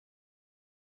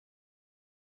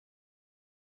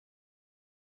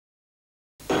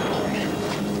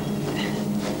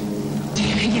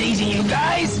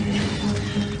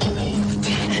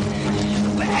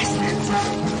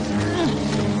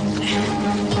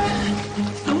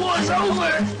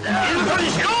over!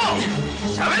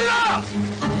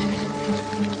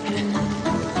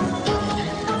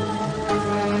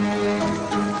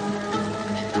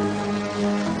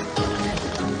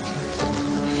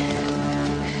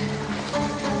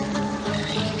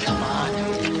 Come on.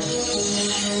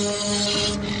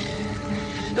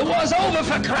 The war's over,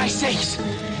 for Christ's sakes!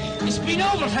 It's been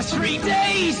over for 3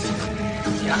 days!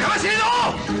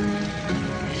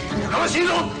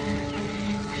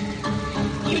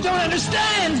 You don't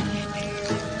understand!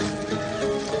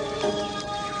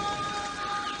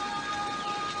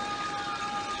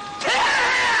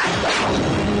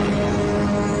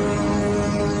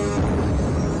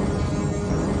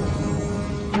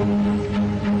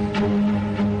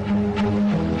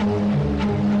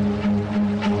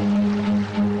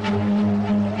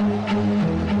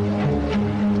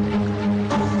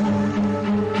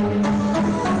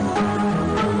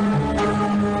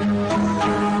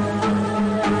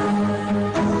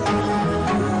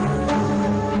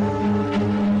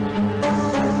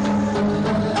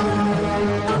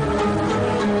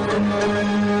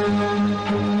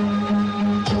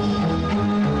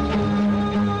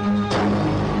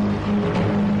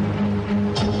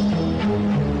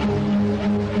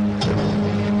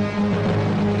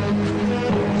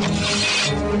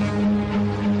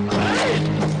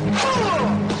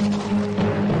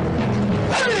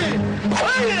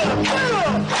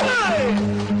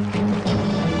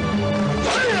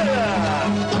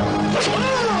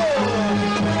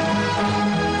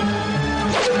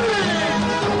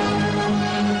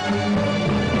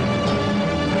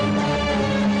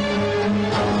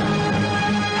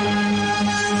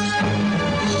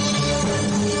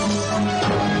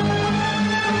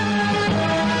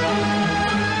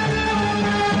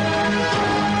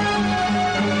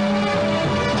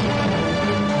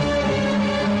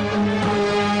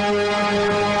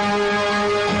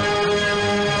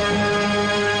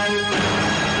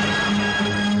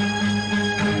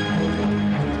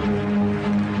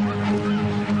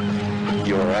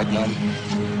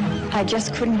 I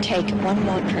just couldn't take one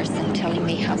more person telling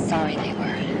me how sorry they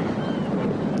were.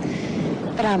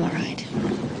 But I'm all right.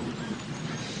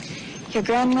 Your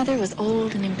grandmother was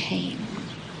old and in pain,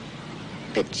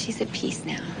 but she's at peace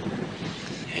now.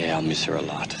 Yeah, I'll miss her a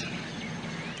lot.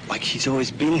 Like she's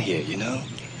always been here, you know?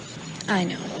 I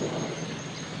know.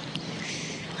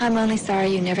 I'm only sorry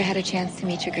you never had a chance to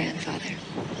meet your grandfather.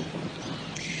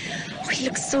 Oh, he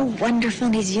looks so wonderful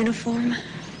in his uniform.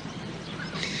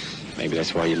 Maybe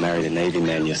that's why you married a Navy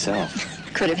man yourself.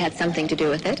 Could have had something to do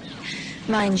with it.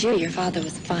 Mind you, your father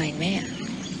was a fine man.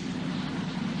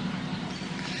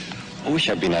 I wish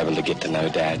I'd been able to get to know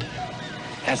Dad.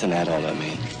 As an adult, I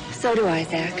mean. So do I,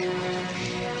 Zach.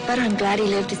 But I'm glad he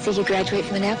lived to see you graduate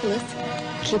from Annapolis,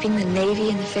 keeping the Navy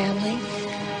in the family.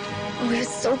 Oh, we were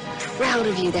so proud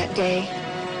of you that day.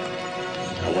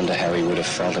 I wonder how he would have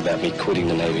felt about me quitting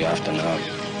the Navy after now.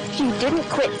 You didn't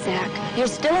quit, Zach. You're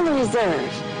still in the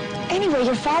reserve. Anyway,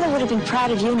 your father would have been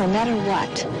proud of you no matter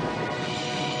what.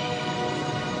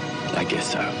 I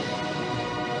guess so.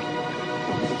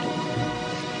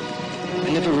 I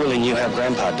never really knew how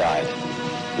Grandpa died.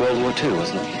 World War II,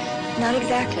 wasn't it? Not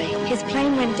exactly. His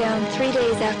plane went down 3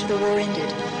 days after the war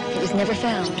ended. It was never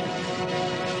found.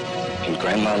 And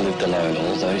Grandma lived alone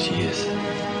all those years,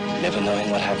 never knowing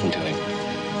what happened to him.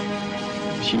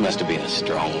 She must have been a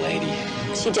strong lady.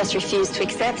 She just refused to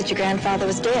accept that your grandfather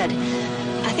was dead.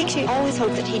 I think she always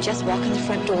hoped that he'd just walk in the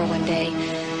front door one day.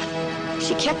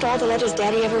 She kept all the letters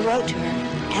Daddy ever wrote to her,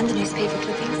 and the newspaper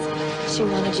clippings. She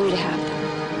wanted you to have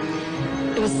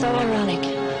them. It was so ironic.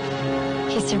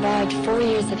 He survived 4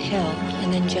 years of hell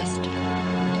and then just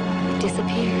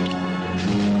disappeared.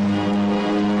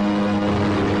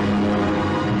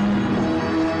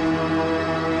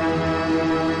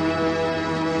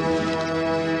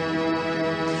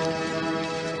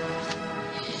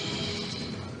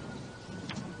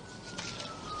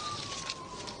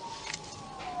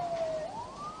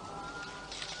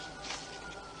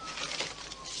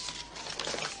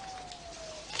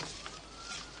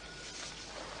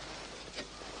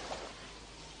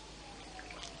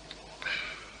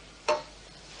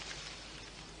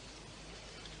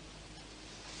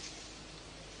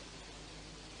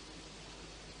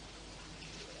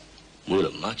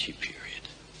 Muromachi period.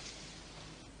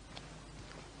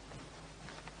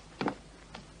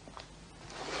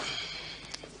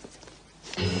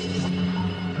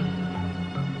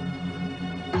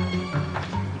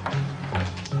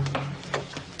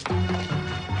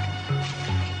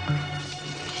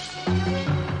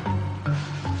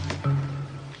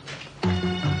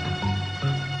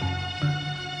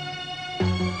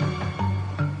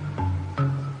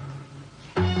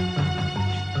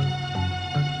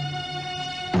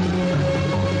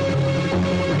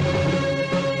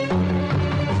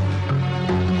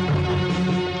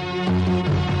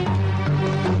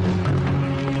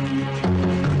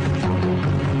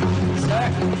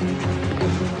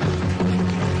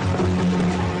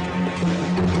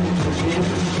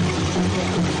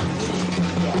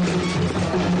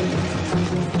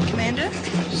 Commander?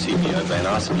 CPO Van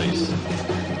Oss, please.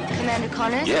 Commander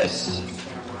Connors? Yes.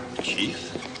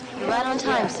 Chief? You're right on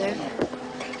time, sir.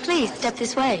 Please, step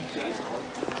this way.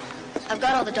 I've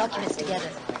got all the documents together.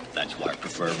 That's why I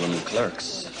prefer women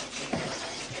clerks.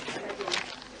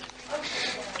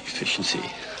 Efficiency.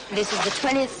 This is the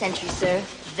 20th century, sir.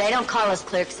 They don't call us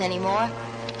clerks anymore.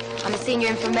 I'm a senior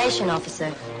information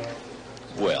officer.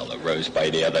 Well, it rose by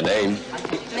any other name.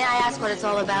 May I ask what it's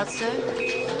all about, sir?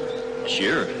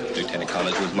 Sure. Lieutenant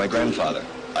Connors was my grandfather.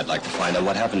 I'd like to find out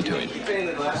what happened to him.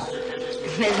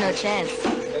 There's no chance.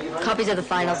 Copies of the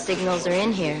final signals are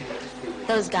in here.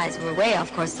 Those guys were way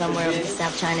off course somewhere over the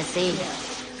South China Sea.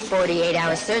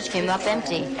 48-hour search came up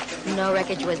empty. No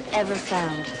wreckage was ever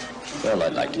found. Well,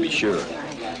 I'd like to be sure.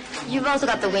 You've also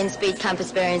got the wind speed,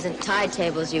 compass bearings, and tide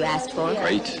tables you asked for.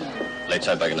 Great. Let's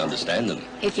hope I can understand them.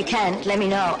 If you can't, let me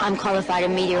know. I'm qualified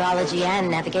in meteorology and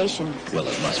navigation. Well,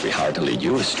 it must be hard to lead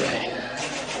you astray.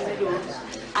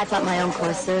 I plot my own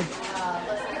course, sir.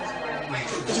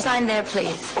 Would you sign there,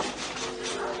 please?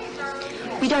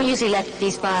 We don't usually let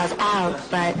these files out,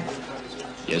 but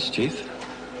Yes, Chief?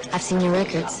 I've seen your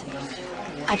records.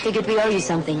 I figured we owe you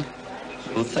something.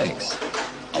 Well, thanks.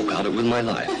 I'll guard it with my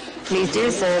life. Please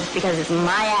do, sir, because it's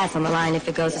my ass on the line if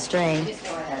it goes astray.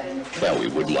 Well, we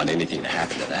wouldn't want anything to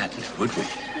happen to that, would we?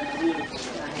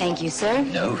 Thank you, sir.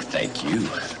 No, thank you.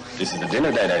 This is the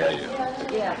dinner date I owe you.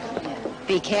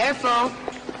 Be careful.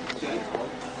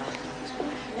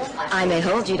 I may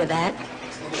hold you to that.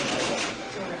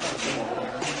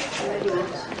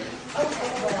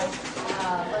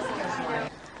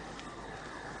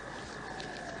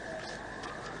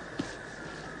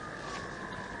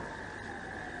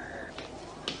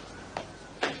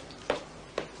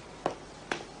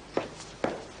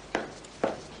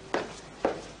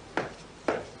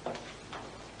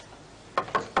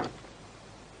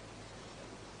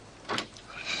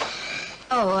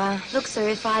 Look, sir,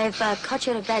 if I've caught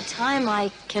you at a bad time,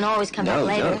 I can always come back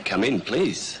later. No, come in,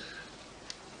 please.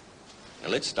 Now,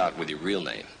 let's start with your real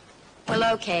name. Well,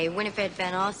 okay, Winifred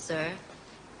Van Oss, sir.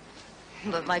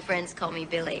 But my friends call me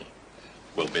Billy.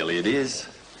 Well, Billy it is.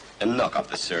 And knock off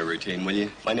the sir routine, will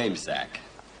you? My name's Zach.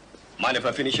 Mind if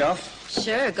I finish off?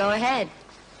 Sure, go ahead.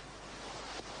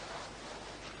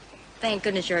 Thank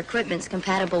goodness your equipment's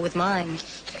compatible with mine.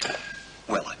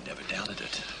 Well, I never doubted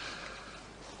it.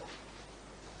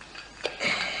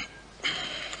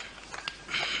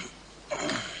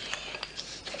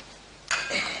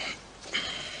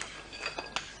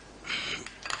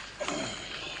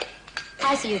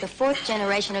 I see you're the fourth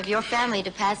generation of your family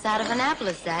to pass out of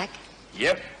Annapolis, Zach.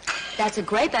 Yep. That's a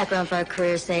great background for a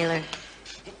career sailor.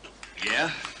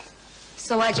 Yeah?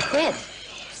 So why'd you quit?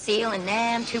 Seal and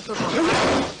Nam, two purple.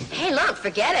 Hey, look,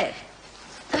 forget it.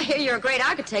 I hear you're a great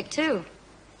architect, too.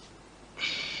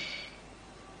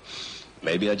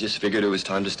 Maybe I just figured it was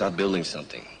time to start building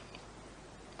something.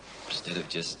 Instead of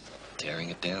just tearing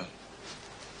it down.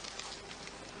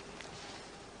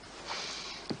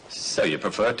 So you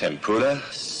prefer tempura,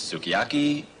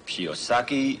 sukiyaki,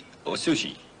 shiosaki, or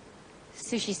sushi?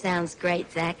 Sushi sounds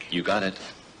great, Zach. You got it.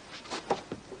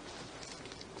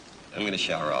 I'm gonna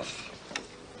shower off.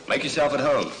 Make yourself at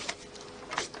home.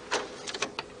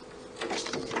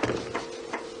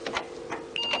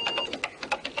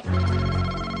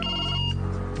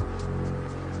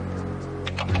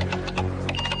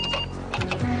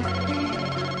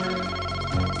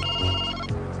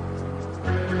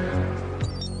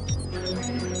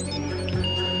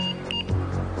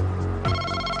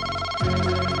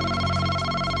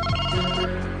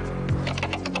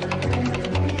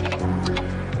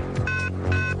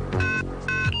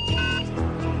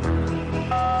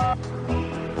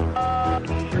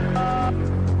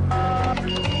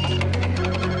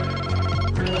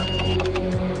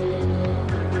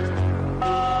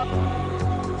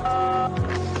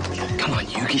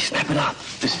 Snap it up.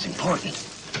 This is important.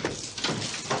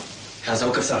 How's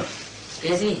Oka-san?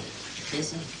 Busy.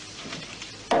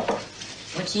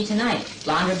 What's she tonight?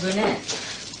 Blonde or brunette?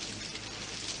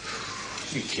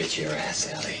 You get your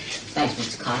ass out of here. Thanks,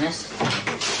 Mr.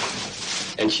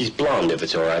 Connors. And she's blonde, if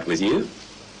it's all right with you.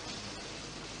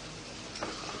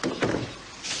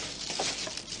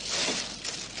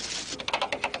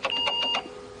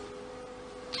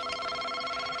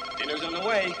 Dinner's on the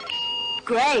way.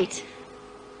 Great.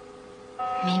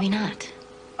 Maybe not.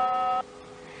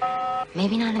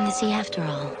 Maybe not in the sea after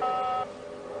all.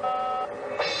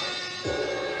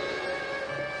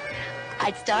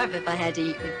 I'd starve if I had to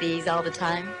eat with these all the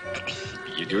time.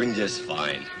 You're doing just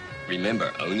fine.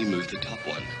 Remember, only move the top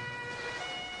one.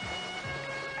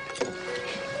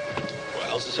 Well,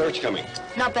 how's the search coming?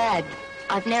 Not bad.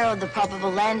 I've narrowed the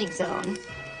probable landing zone.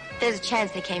 There's a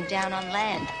chance they came down on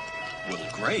land. Well,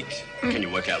 great. Can you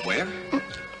work out where?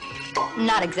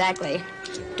 Not exactly.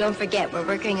 Don't forget, we're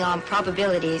working on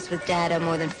probabilities with data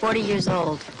more than 40 years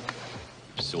old.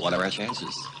 So what are our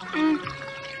chances?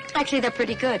 Actually, they're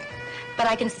pretty good. But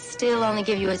I can still only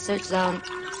give you a search zone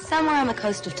somewhere on the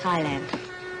coast of Thailand.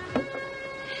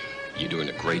 You're doing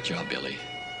a great job, Billy.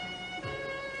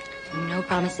 No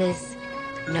promises,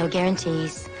 no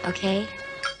guarantees, okay?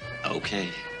 Okay.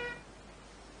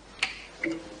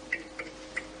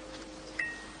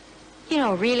 You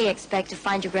don't really expect to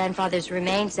find your grandfather's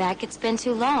remains, Zach. It's been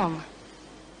too long.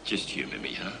 Just humor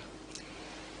me, huh?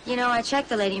 You know, I checked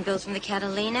the lading bills from the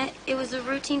Catalina. It was a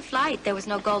routine flight. There was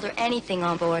no gold or anything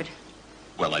on board.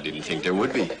 Well, I didn't think there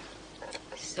would be.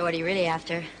 So what are you really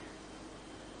after?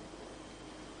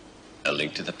 A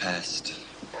link to the past.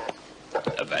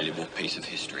 A valuable piece of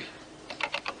history.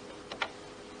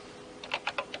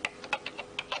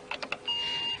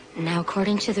 Now,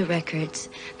 according to the records,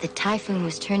 the typhoon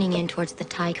was turning in towards the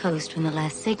Thai coast when the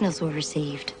last signals were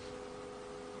received.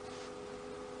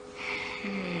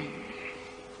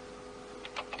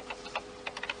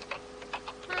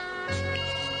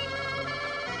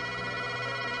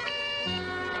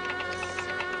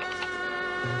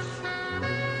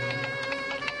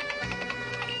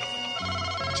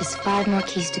 Just 5 more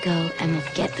keys to go, and we'll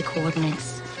get the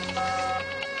coordinates.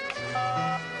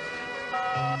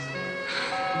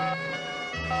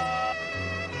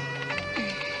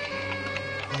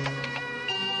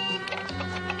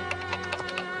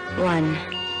 One.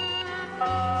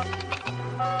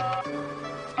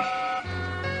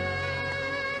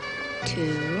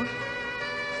 2.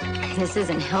 This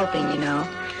isn't helping, you know.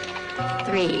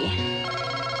 3.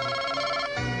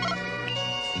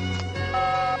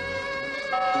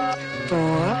 4.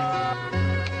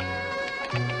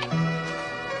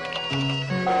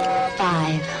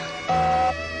 5.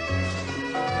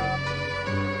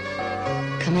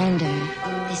 Commander,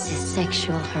 this is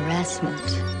sexual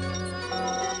harassment.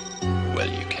 Well,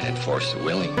 you can't force the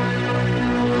willing.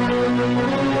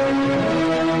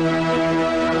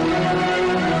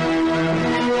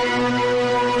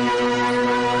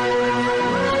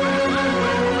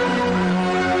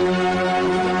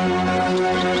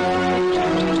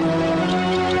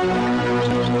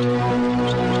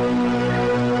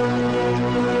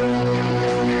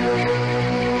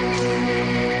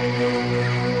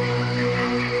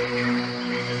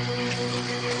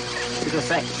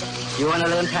 You want to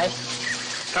learn Thai?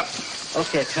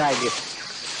 Okay, try this.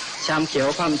 ชามเขียว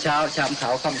คว่ำเช้าชามขา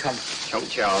วคว่ำค่ำ Chom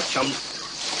chow, chom.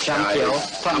 ชามเขียว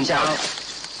คว่ำเช้า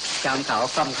ชามขาว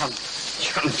คว่ำค่ำ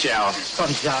Chom chow. คว่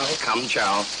ำเช้า Cum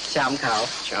chow. ชามขาว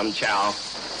Chom chow.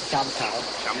 ชามขาว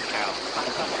Chom chow. คว่ำ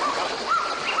ค่ำ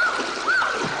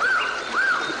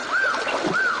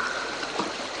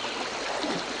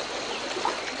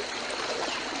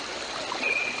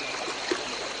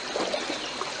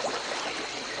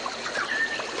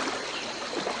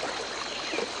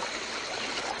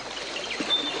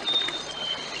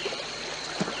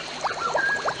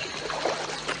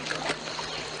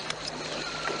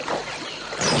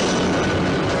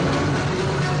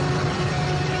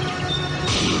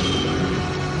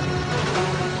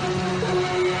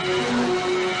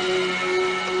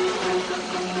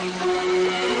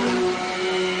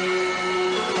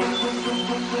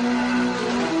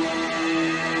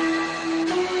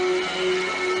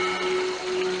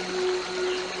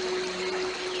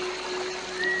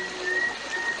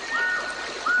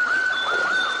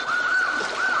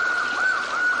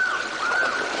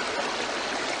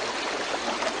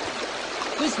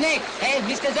Who's Nick? Hey,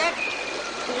 Mr. Zach?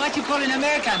 What you call an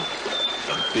American?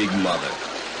 A big mother.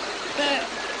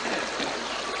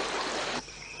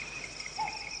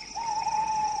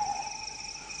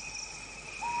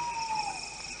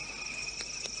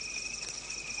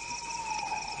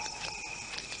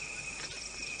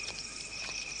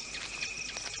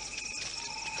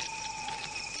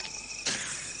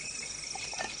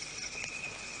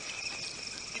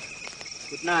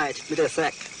 Good night, Mr.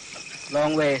 Sack.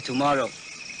 Long way tomorrow.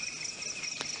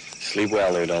 Sleep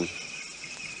well, Udon.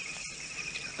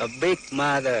 A big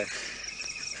mother.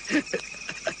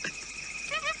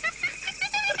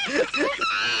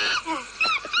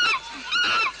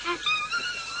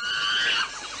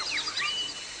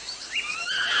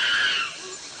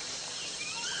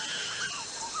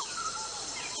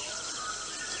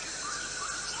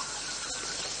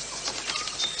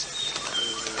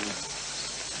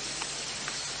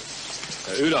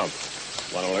 Udon,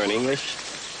 want to learn English?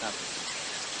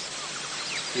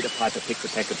 Peter Piper picked a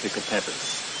peck of pickled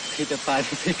peppers. Peter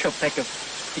Piper pick a peck of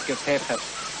pickled pepper.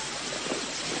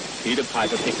 Peter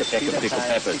Piper picked a peck of pickled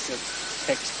peppers.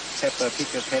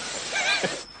 Pickled pepper.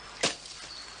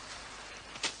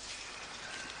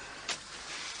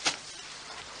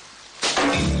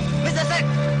 Mr. Sack!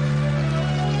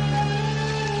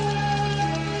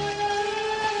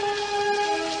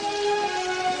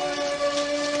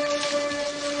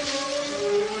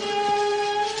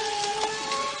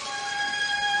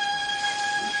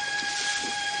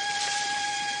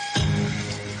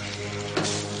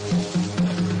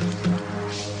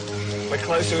 We're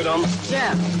close to it on.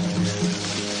 Yeah.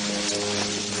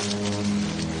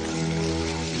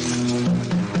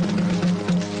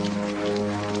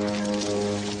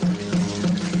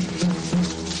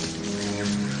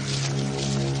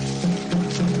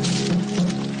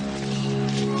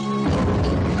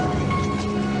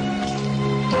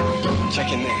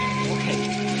 Check in there. Okay.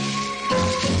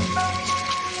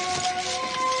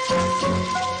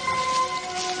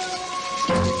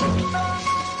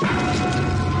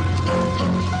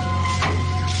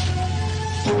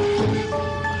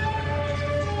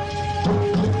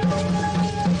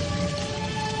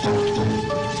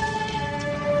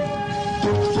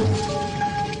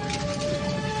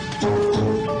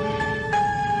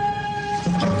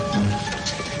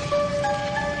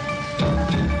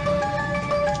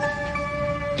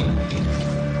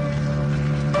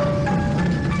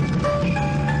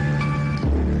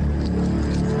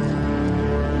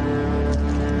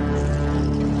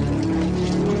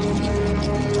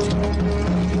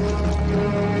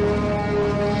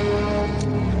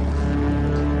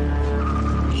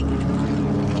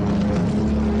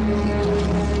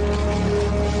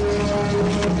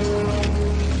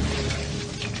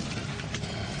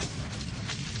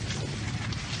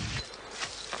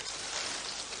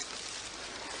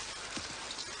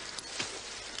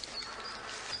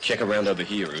 Check around over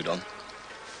here, Udon.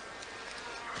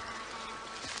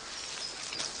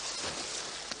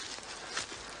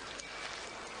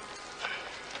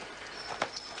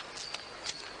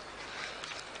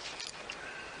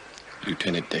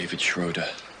 Lieutenant David Schroeder,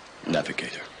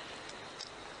 navigator.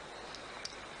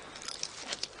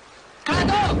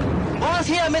 Commando! All's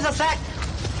here, Mr. Sack!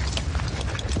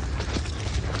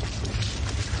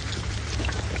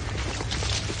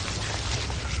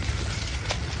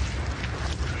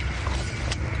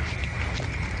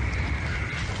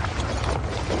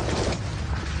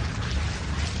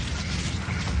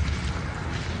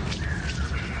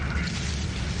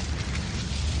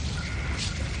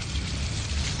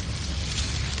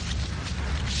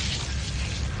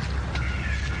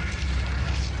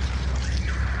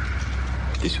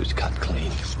 This was cut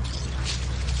clean.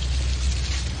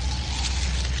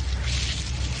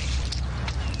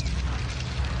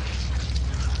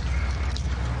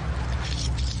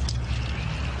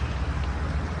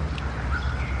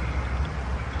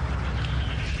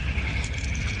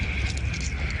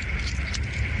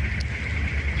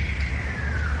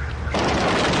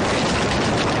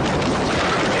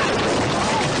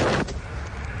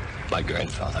 My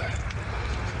grandfather.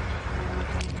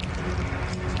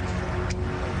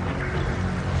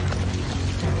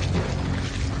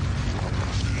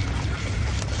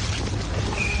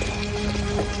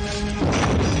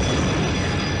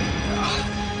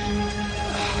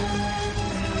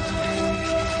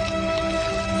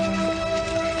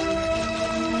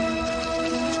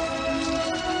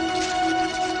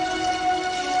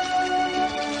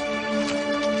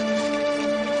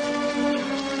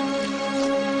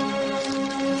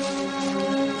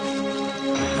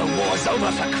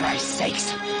 Over, for Christ's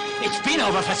sakes. It's been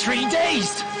over for 3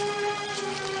 days.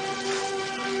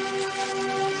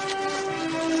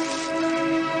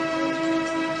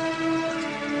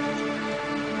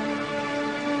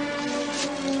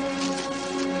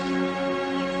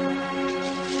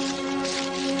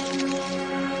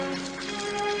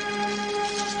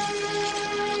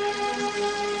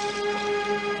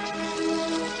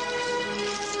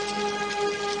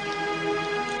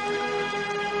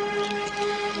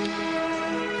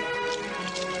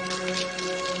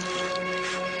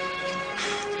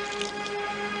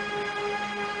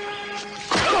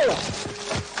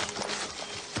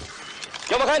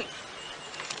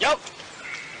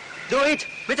 Do it,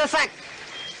 Mr. Sack!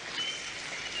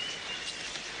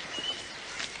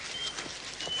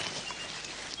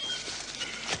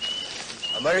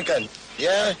 American,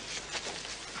 yeah?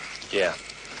 Yeah.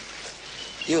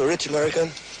 You rich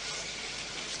American?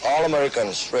 All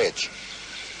Americans rich.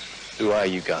 Who are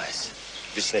you guys?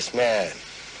 Businessman.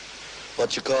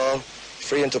 What you call?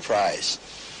 Free enterprise.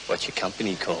 What's your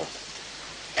company called?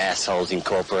 Assholes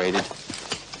Incorporated?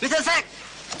 Mr. Sack!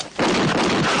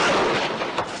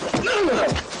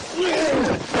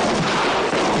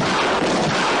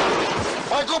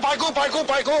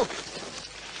 Bye, go.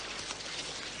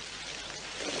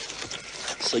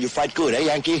 So you fight good, eh,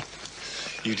 Yankee?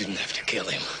 You didn't have to kill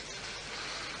him.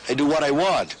 I do what I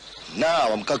want. Now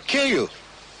I'm gonna kill you.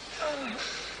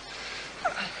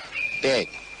 Big,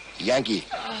 Yankee,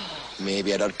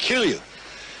 maybe I don't kill you.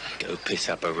 Go piss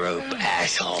up a rope,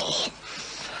 asshole.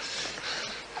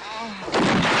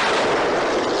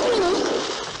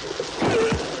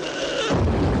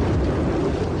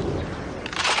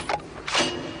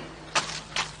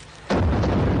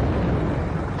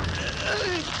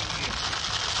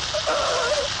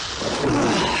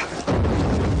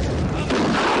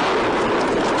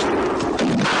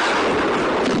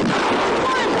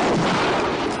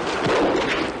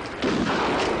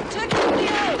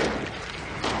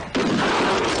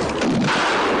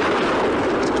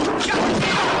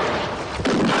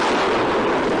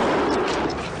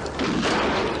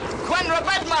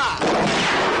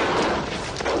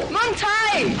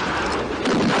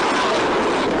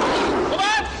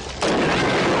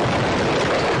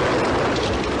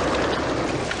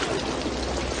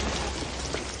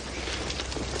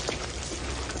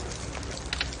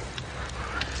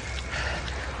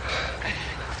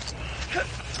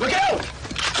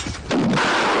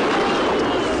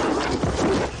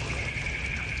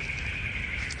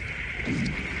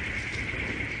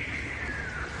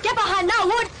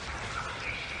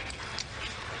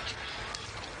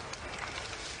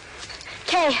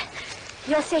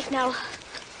 You're safe now.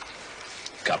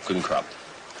 Kapkun Krab.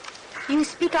 You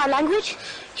speak our language?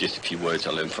 Just a few words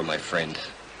I learned from my friend.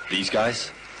 These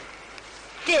guys?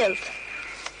 Filth.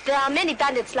 There are many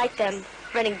bandits like them,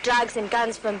 running drugs and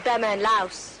guns from Burma and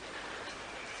Laos.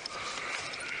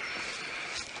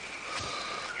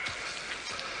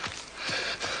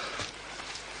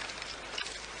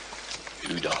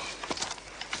 Udon.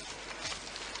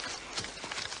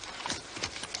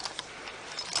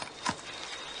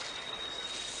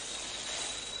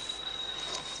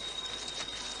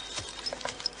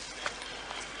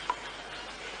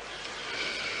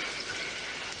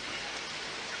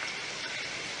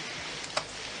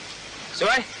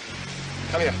 Suai,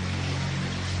 come here.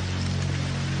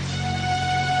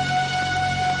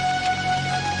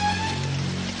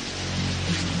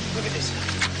 Look at this.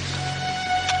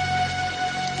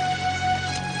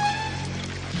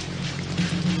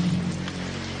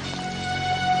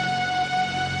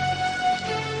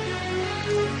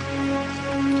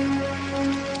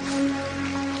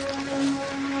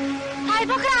 Hi,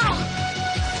 Bokrao!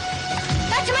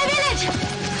 Back to my village!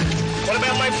 What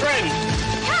about my friend?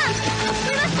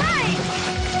 We must hurry!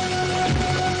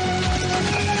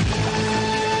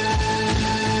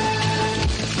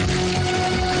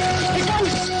 We're done!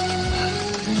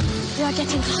 We are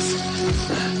getting close.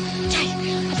 Jay,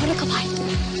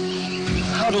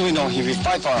 How do we know he will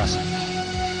fight for us?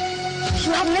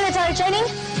 you have military training?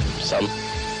 Some.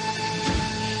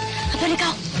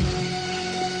 Go.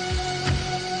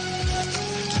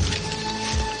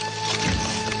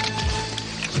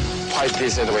 Fight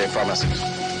this away from us.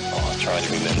 Oh, I'll try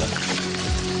to remember.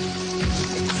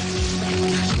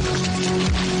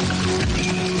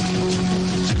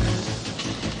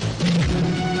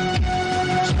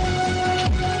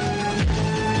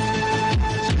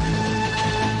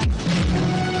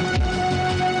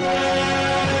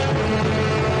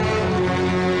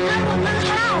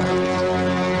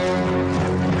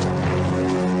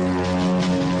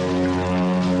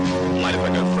 Mind if I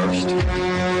go first?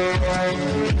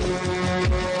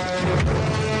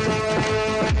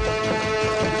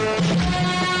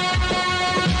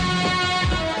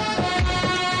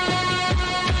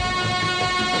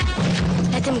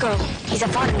 Let him go. He's a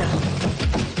foreigner.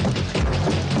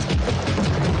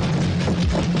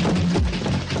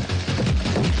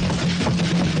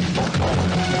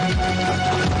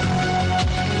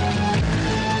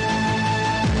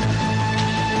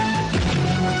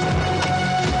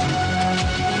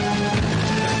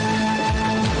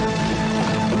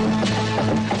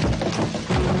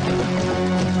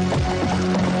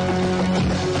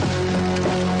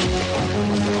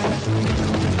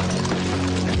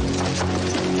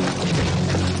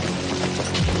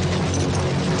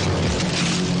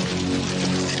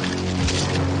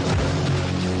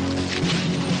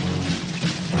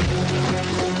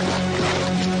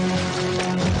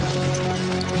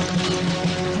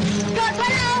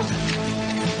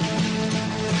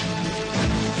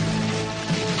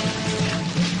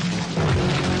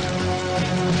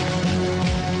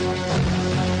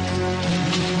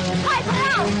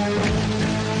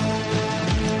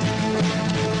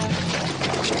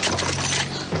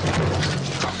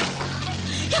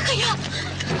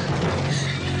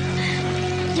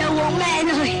 ของแม่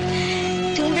หน่อย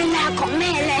ถึงเวลาของแ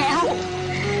ม่แล้ว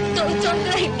Don't talk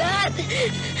like that.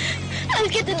 I'll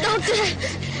get the doctor.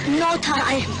 No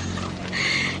time.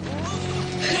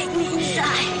 Get me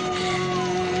inside.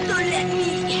 Don't let me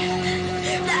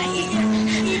lie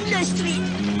in the street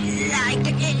like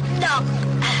a dog.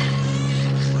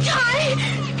 Charlie!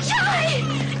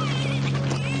 Charlie!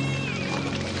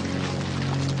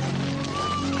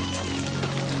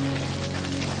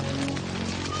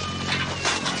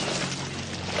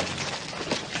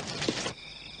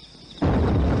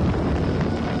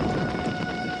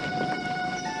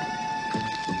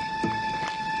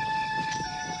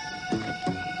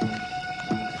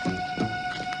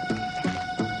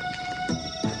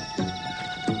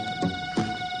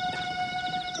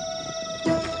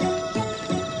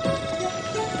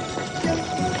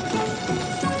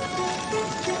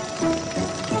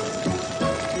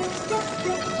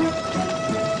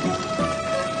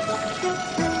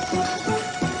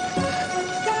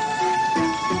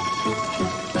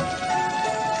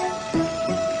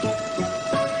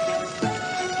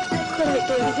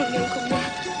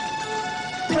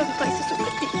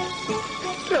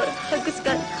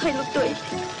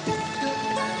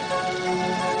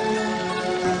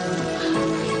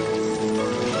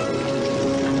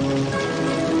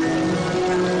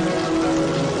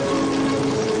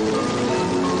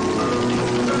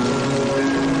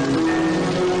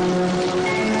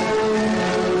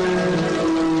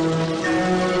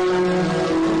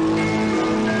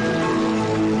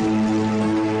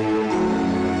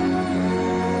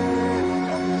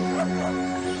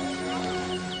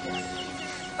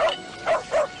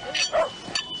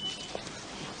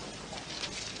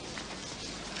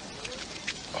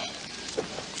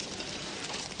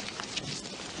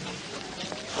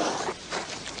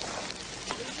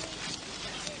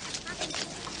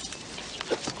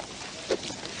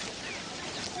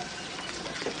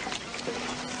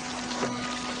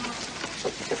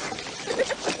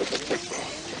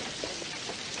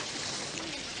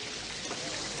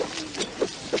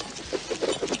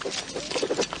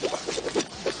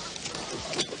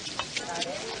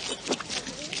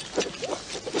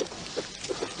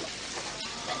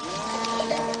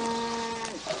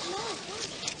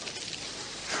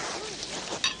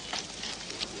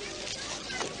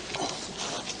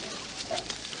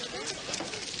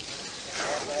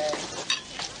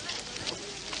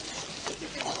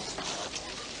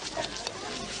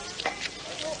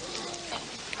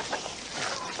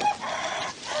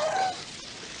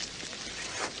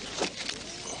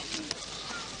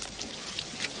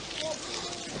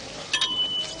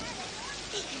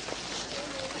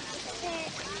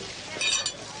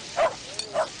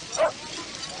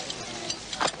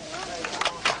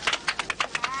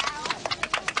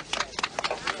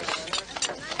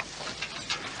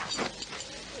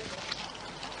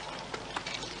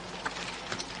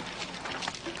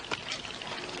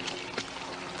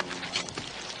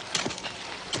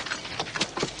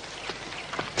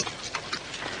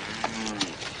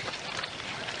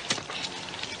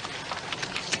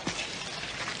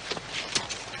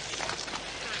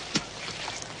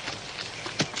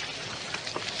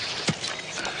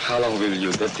 How long will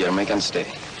you let the American stay?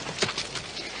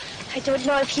 I don't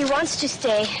know if he wants to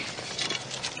stay.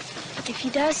 If he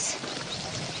does,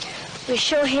 we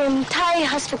show him Thai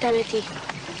hospitality.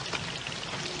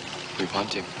 We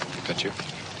want him, don't you?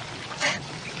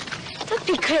 Don't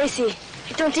be crazy.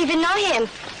 I don't even know him.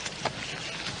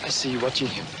 I see you watching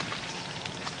him.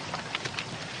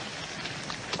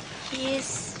 He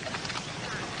is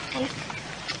a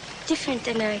different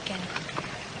American.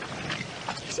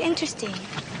 He's interesting.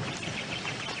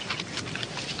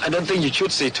 I don't think you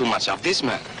should say too much of this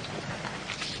man.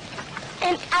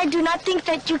 And I do not think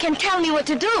that you can tell me what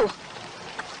to do.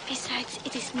 Besides,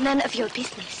 it is none of your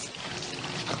business.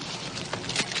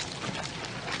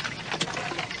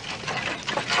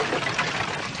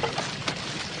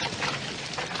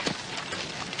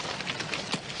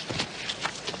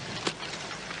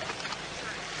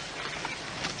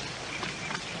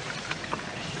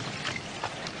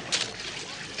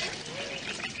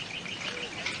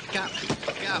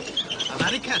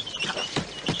 American.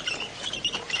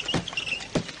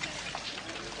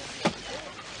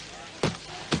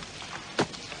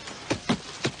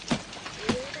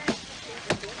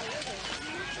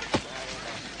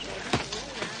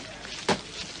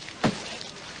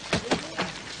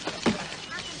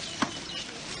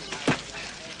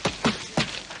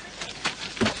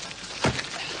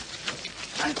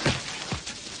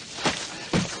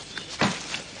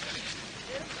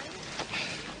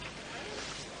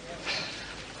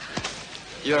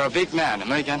 You're a big man,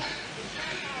 American.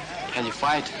 Can you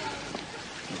fight?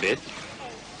 Bit?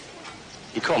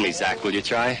 You call me Zach, will you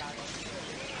try?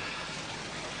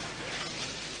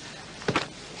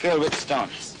 Filled with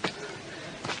stones.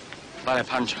 But I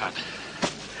punch hard.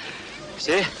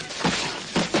 See?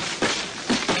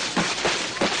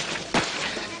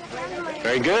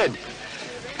 Very good.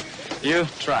 You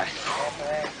try.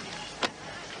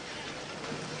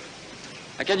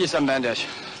 I get you some bandage.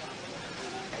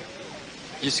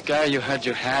 You scare you hurt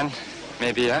your hand,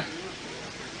 maybe, huh?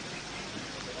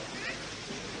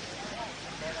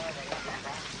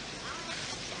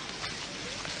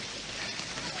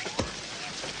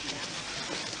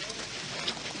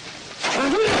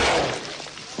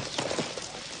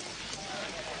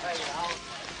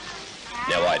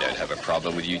 Now, I don't have a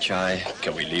problem with you, Chai.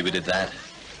 Can we leave it at that?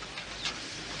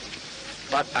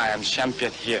 But I am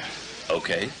champion here.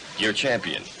 Okay, you're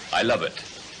champion. I love it.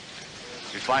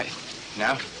 We fight.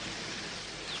 Now?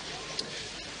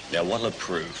 Now, what'll it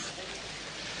prove?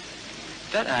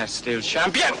 That I am still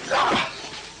champion!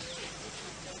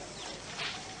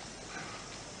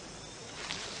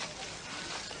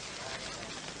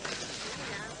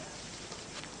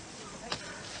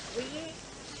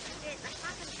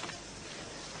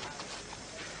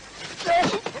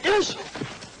 Yes!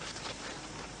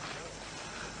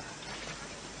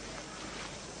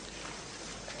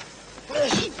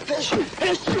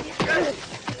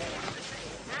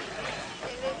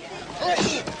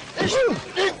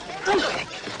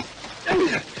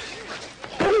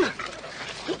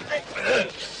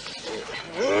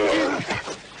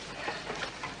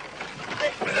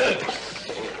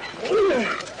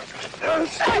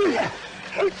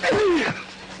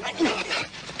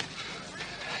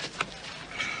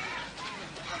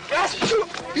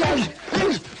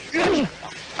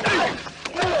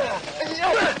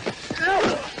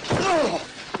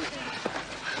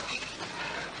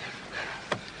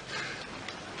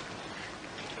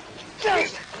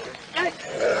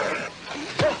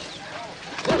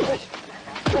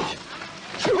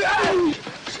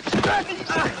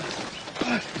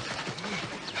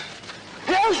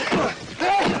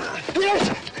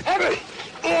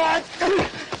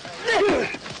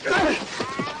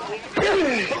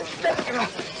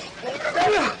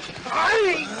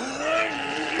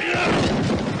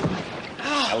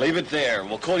 I'll leave it there.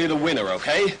 We'll call you the winner,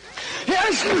 okay?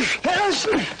 Yes! Yes!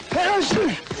 Yes!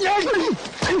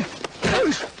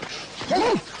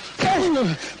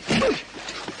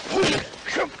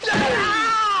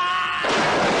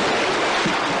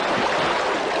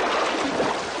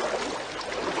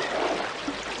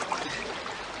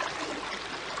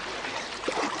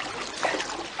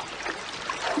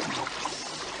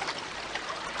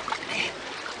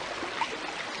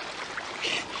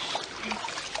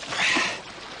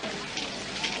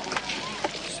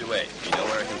 Sue, you know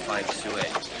where I can find Sue?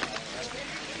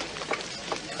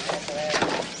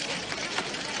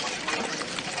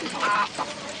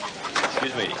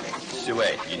 Excuse me, Sue,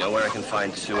 you know where I can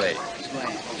find Sue?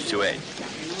 Sue.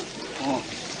 โอ้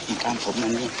อีกตามผมนั่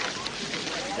นนี่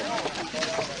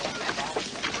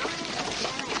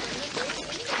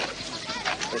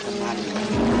ไปทำงานอยู่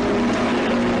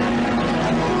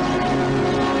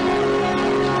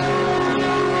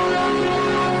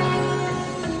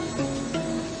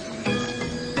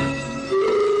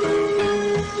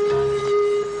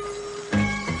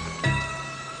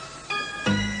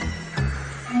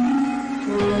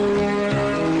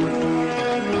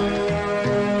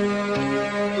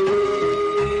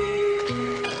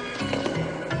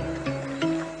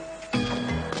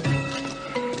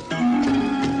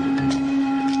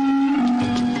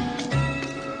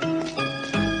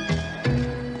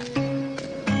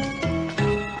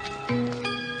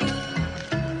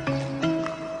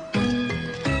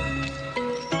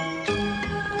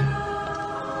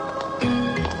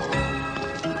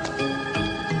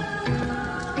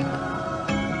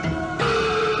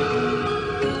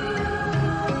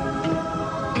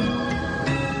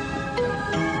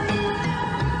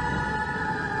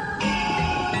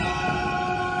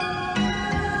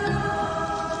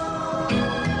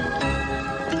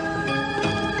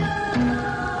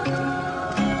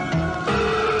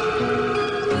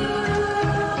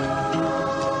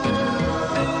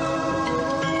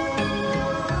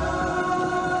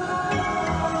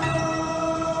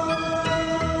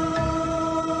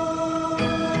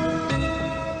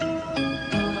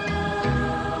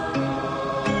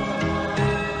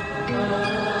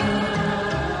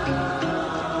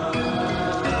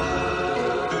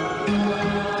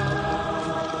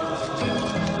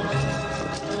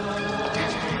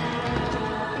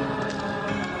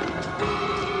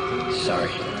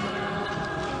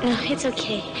No, it's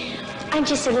okay. I'm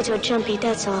just a little jumpy,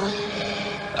 that's all.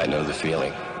 I know the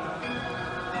feeling.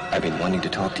 I've been wanting to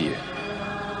talk to you.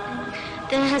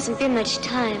 There hasn't been much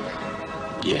time.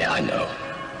 Yeah, I know.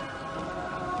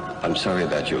 I'm sorry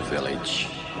about your village.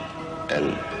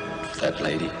 And that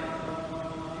lady.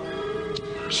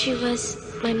 She was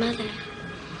my mother.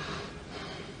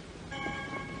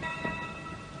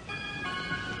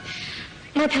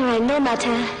 My parent, no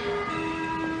matter.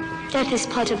 Death is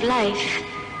part of life.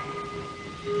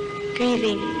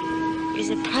 Grieving is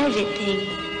a private thing.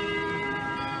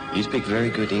 You speak very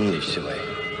good English, Sue.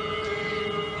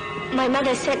 My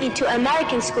mother sent me to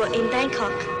American school in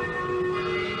Bangkok.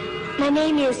 My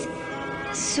name is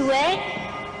Sue,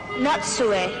 not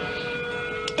Sue.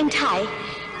 In Thai,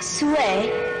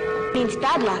 Sue means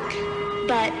bad luck,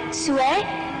 but Sue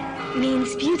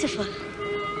means beautiful.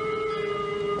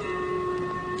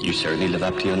 You certainly live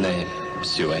up to your name,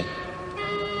 Sue.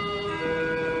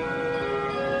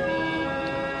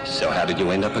 So how did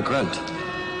you end up a grunt?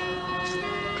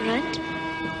 Grunt?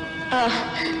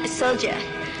 Oh, a soldier.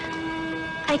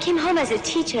 I came home as a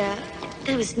teacher.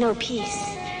 There was no peace.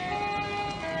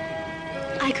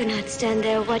 I could not stand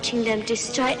there watching them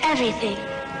destroy everything.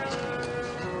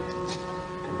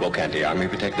 Well, can't the army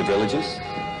protect the villages?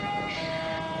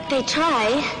 They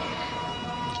try.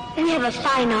 We have a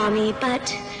fine army,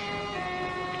 but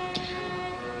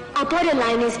our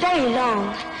borderline is very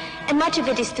long, and much of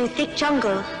it is through thick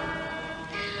jungle.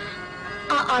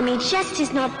 Our army just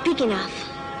is not big enough.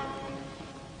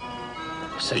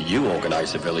 So you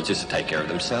organize the villages to take care of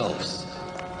themselves.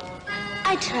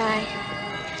 I try.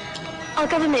 Our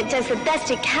government does the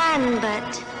best it can,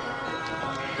 but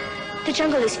the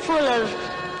jungle is full of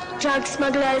drug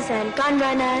smugglers and gun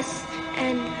runners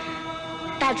and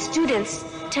bad students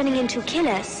turning into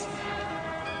killers.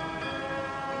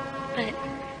 But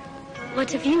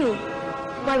what of you?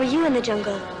 Why were you in the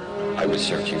jungle? I was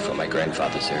searching for my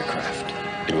grandfather's aircraft.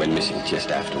 It went missing just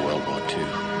after World War II.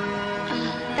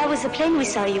 That was the plane we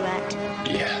saw you at.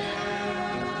 Yeah.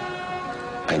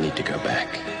 I need to go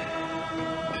back.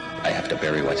 I have to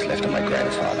bury what's left of my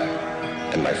grandfather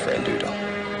and my friend Udo.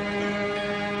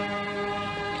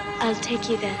 I'll take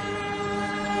you there.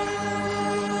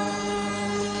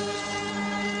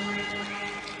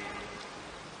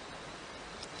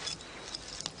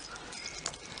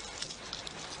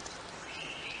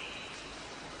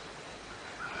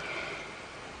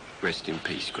 Rest in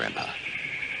peace, Grandpa.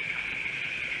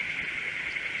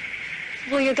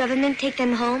 Will your government take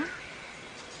them home?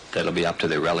 That'll be up to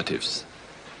their relatives.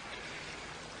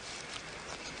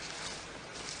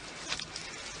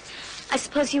 I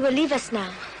suppose you will leave us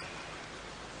now.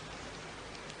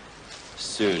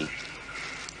 Soon.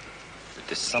 But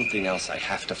there's something else I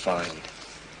have to find.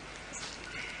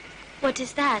 What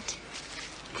is that?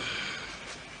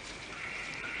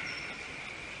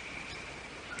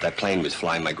 That plane was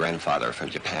flying my grandfather from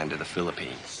Japan to the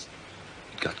Philippines.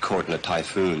 It got caught in a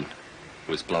typhoon.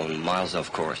 It was blown miles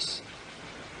off course.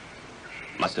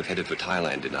 Must have headed for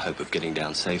Thailand in the hope of getting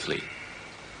down safely.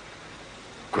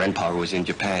 Grandpa was in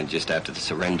Japan just after the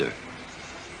surrender.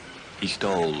 He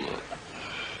stole,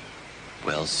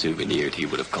 well, souvenired, he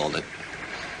would have called it,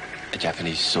 a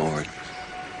Japanese sword.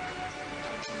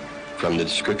 From the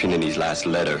description in his last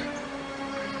letter,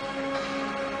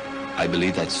 I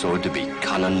believe that sword to be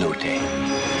Kananote,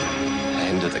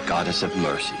 hand of the goddess of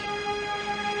mercy.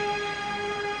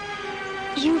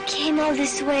 You came all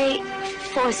this way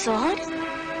for a sword?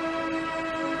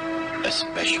 A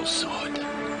special sword.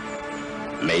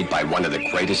 Made by one of the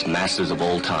greatest masters of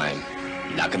all time,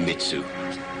 Nagamitsu.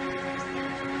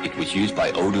 It was used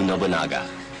by Oda Nobunaga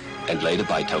and later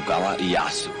by Togawa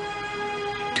Ieyasu,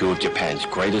 two of Japan's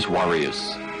greatest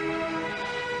warriors.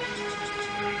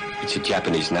 It's a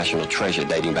Japanese national treasure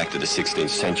dating back to the 16th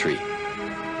century.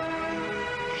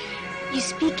 You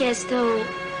speak as though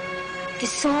the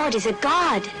sword is a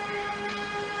god.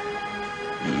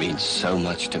 It means so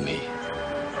much to me.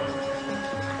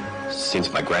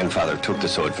 Since my grandfather took the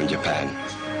sword from Japan,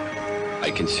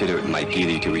 I consider it my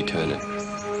duty to return it.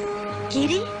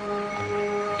 Giri?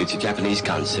 It's a Japanese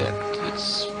concept.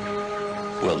 It's,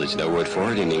 well, there's no word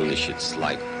for it in English. It's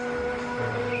like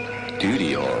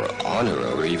duty or honor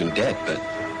or even debt, but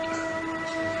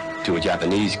to a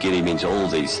Japanese, giri means all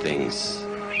these things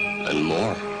and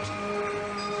more.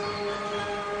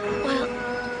 Well,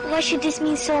 why should this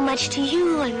mean so much to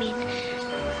you? I mean,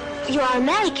 you are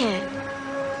American.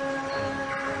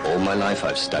 All my life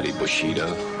I've studied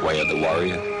Bushido, way of the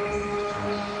warrior.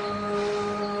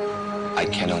 I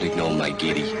cannot ignore my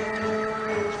giri.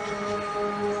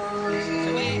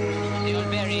 The old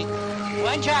berry.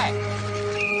 One chai.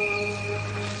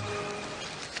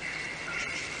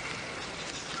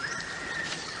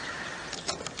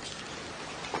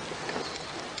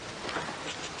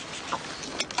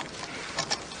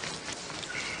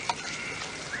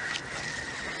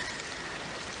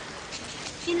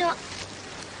 You know,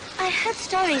 I heard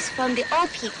stories from the old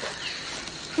people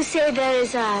who say there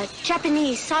is a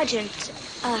Japanese sergeant,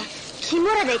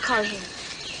 Kimura they call him.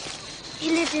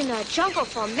 He lived in a jungle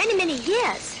for many, many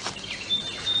years.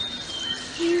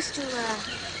 He used to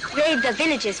raid the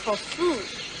villages for food.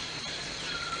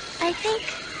 I think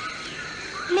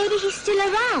maybe he's still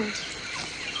around.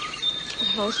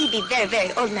 Oh, he'd be very,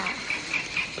 very old now.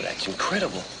 Well, that's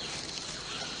incredible.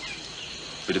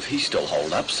 But if he's still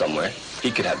holed up somewhere,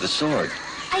 he could have the sword.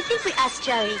 I think we asked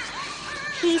Jerry.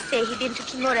 He said he'd been to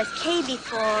Kimura's cave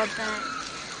before, but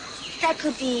that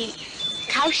could be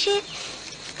cow shit.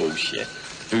 Bullshit.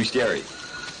 Who's Jerry?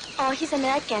 Oh, he's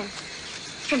American.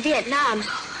 From Vietnam.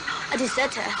 A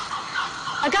deserter.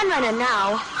 A gun runner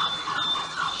now.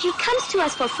 He comes to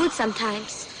us for food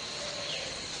sometimes.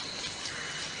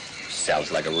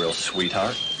 Sounds like a real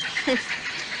sweetheart.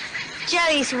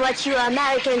 Jerry's what you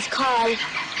Americans call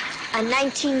a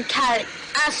 19-carat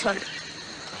asshole.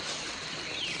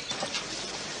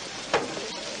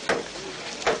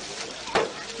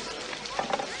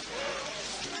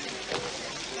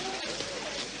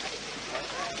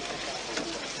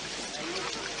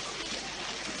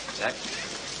 Zach?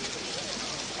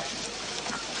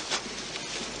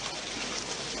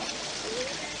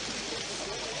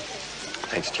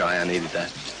 Thanks, Charlie. I needed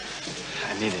that.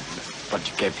 I needed what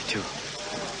you gave me, too.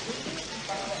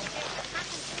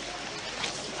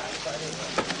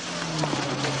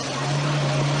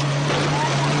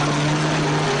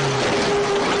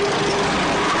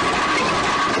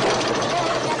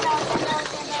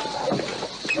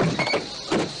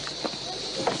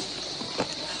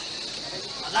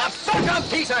 That fucking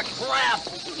piece of crap!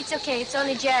 It's okay. It's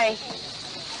only Jerry.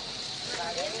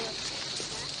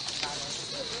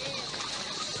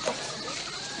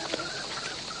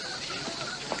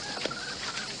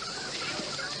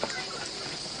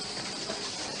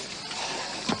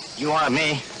 You want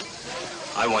me?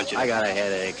 I want you to... I got a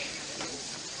headache.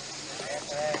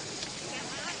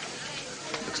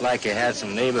 Looks like you had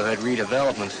some neighborhood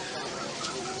redevelopment.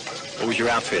 What was your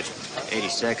outfit?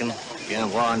 82nd,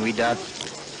 Bienvoir and Redoubt.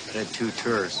 Did 2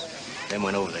 tours, then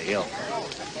went over the hill.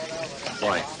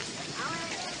 Why?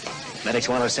 Medics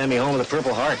wanted to send me home with a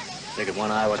Purple Heart. Figured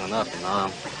 1 eye wasn't enough for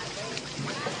Nam.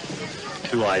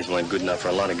 2 eyes weren't good enough for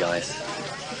a lot of guys.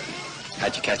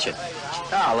 How'd you catch it?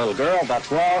 Ah, a little girl, about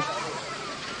 12.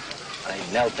 I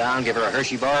knelt down, give her a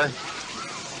Hershey bar.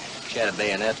 She had a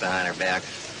bayonet behind her back.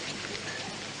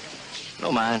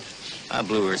 No mind. I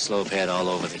blew her slope head all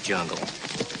over the jungle.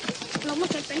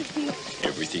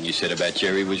 Everything you said about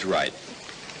Jerry was right.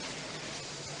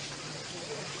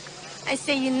 I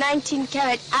say you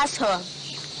 19-carat asshole.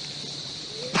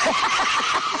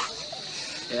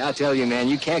 Yeah, I'll tell you, man,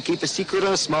 you can't keep a secret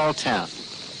in a small town.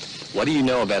 What do you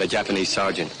know about a Japanese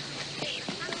sergeant?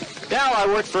 Well, I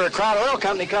worked for a Crown Oil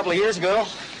Company a couple of years ago.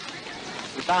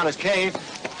 We found his cave.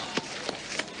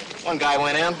 One guy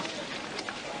went in.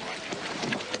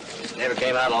 Never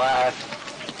came out alive.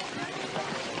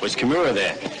 Was Kimura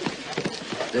there?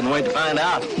 Didn't wait to find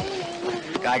out.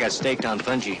 Guy got staked on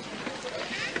Punji.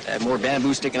 Had more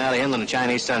bamboo sticking out of him than a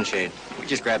Chinese sunshade. We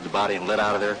just grabbed the body and lit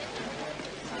out of there.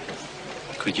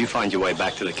 Could you find your way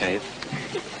back to the cave?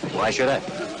 Why should I?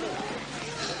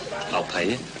 I'll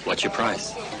pay you. What's your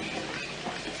price?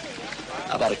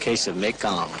 How about a case of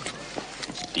Mekong?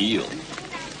 Deal.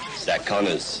 Zach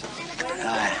Connors.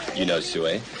 You know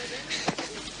Sue?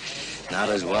 Not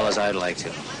as well as I'd like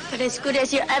to. But as good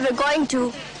as you're ever going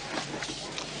to.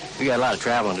 We got a lot of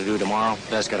traveling to do tomorrow.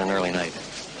 Beth's got an early night.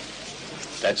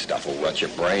 That stuff will rot your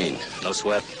brain. No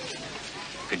sweat.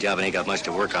 Good job I ain't got much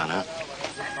to work on, huh?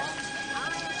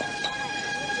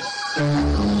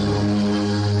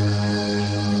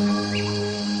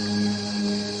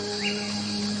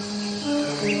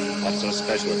 What's so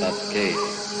special about the cave?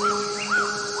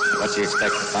 What do you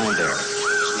expect to find there?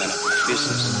 It's none of my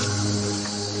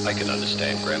business. I can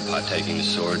understand Grandpa taking the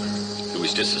sword. It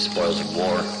was just the spoils of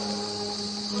war.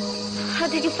 How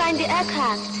did you find the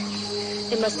aircraft?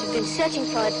 They must have been searching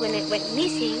for it when it went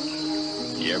missing.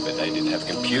 Yeah, but they didn't have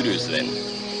computers then.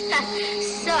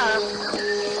 So,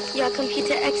 you're a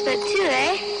computer expert too,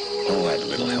 eh? Oh, I had a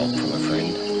little help from a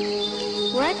friend.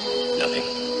 What? Nothing.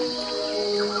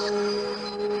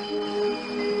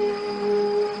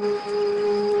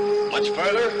 Much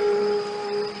further?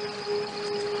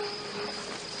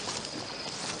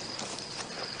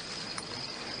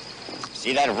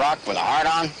 See that rock with a heart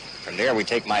on? From there, we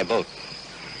take my boat.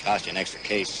 Cost you an extra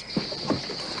case.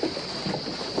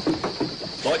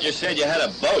 Thought you said you had a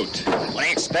boat. What do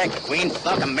you expect, Queen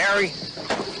fucking Mary?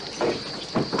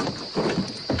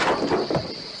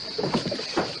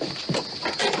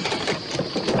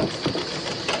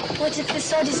 What if the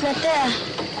sword is not there?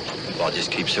 Well, I'll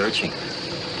just keep searching.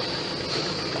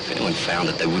 If anyone found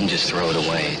it, they wouldn't just throw it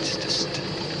away. It's just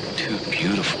too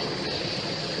beautiful.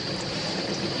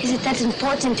 Is it that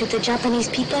important to the Japanese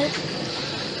people?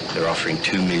 They're offering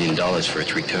 $2 million for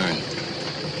its return.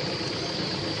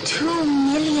 $2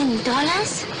 million?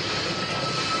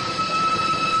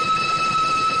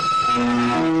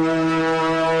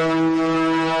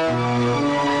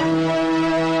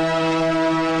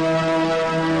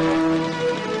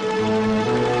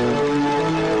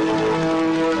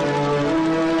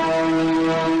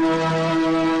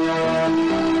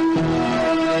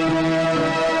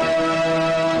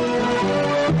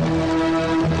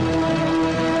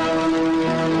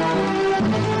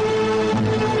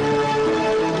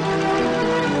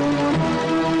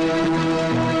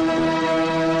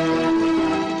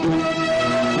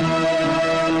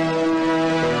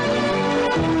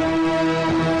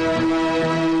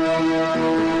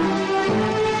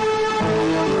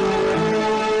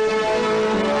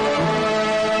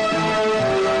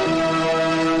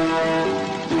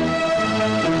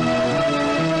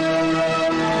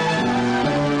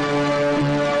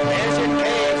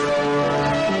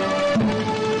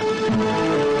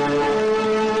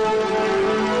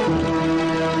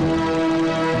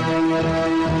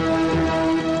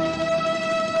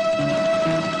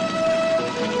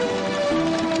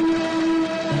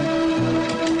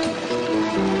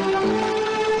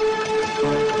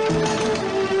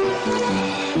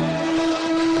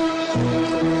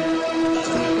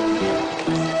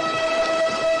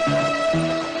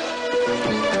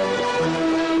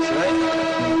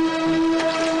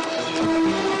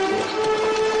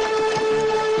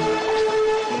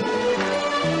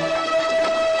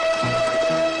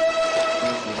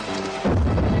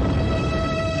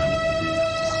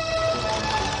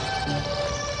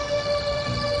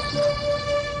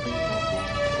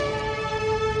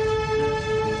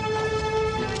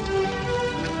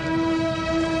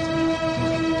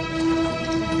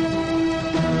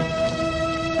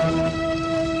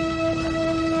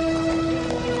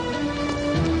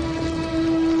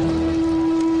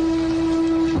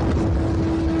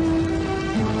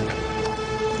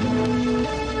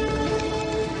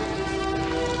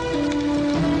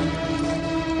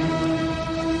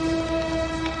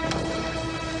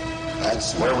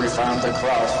 That's where we found the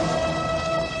cross.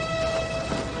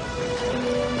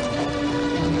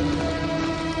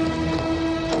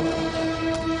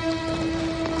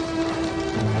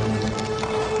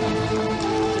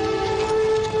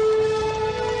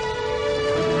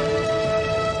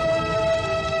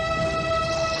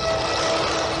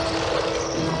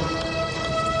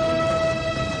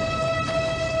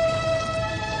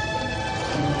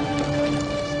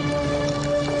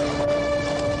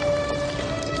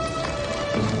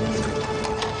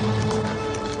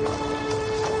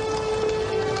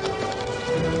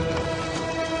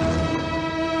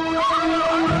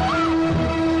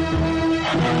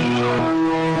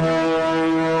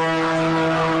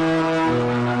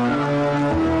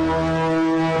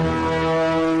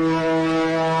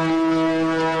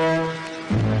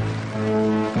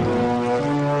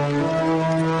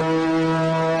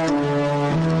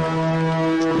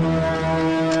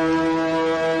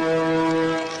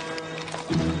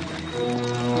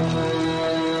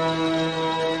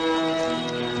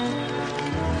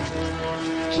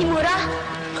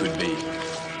 Could be.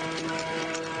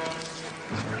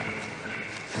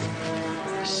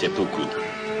 Seppuku.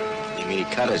 You mean he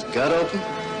cut his gut open?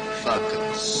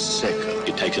 Fucking sicko.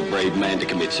 It takes a brave man to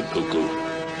commit seppuku,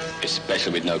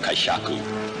 especially with no kaishaku.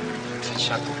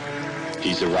 Kaishaku?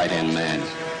 He's the right-hand man.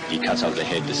 He cuts off the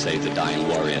head to save the dying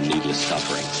warrior needless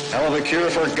suffering. Hell of a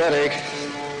cure for a gut ache.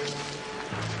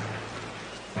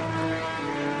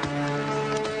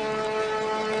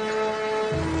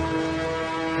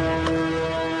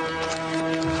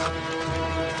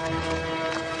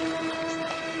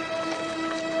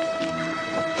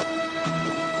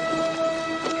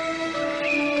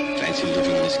 Fancy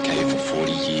living in this cave for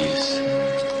 40 years.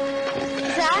 Poor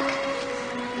bastard. Zach?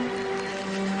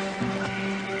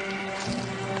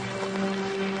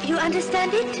 You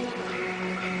understand it?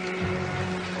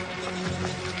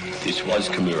 This was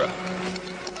Kimura.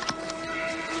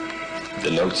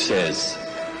 The note says,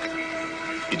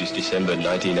 it is December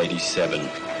 1987.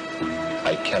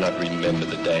 I cannot remember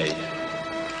the day.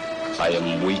 I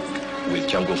am weak with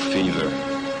jungle fever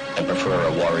and prefer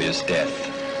a warrior's death.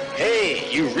 Hey,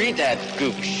 you read that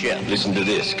goop shit. Listen to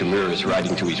this. Kimura is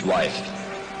writing to his wife.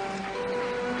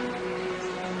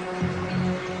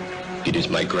 It is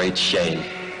my great shame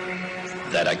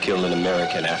that I killed an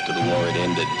American after the war had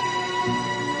ended.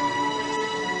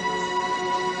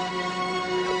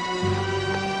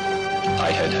 I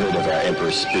had heard of our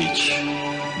emperor's speech,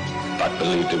 but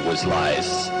believed it was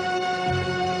lies.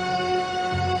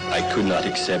 I could not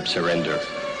accept surrender.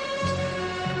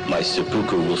 My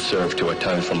seppuku will serve to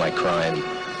atone for my crime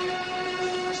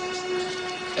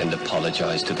and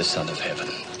apologize to the Son of Heaven.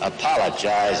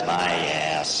 Apologize my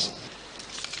ass.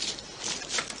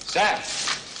 Zach!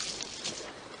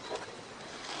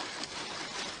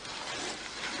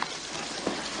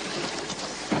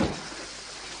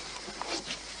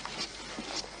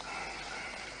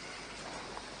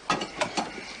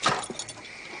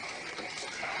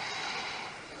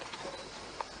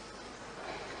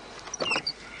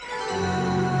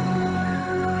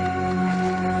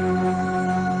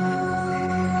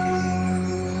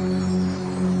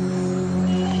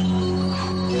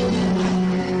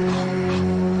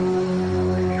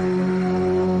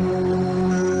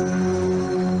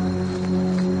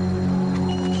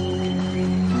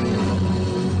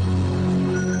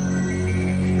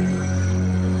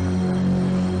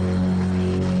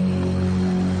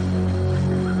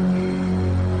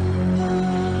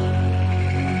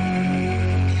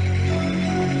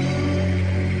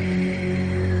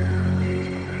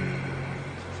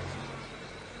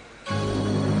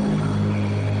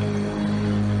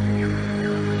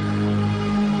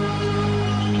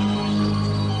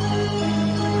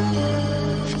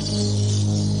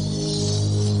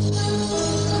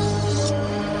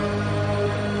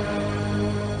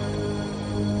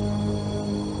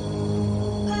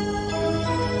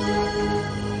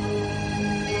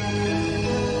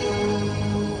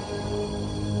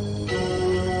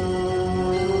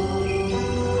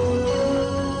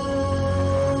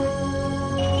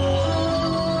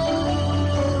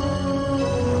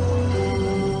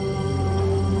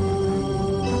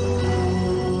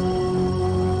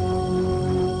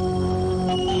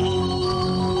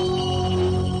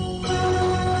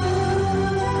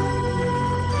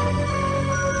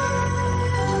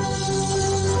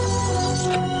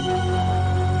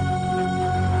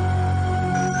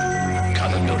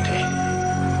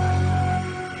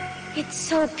 It's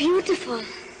so beautiful.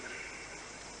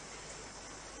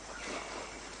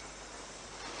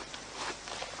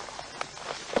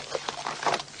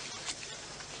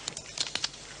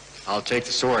 I'll take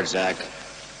the sword, Zach.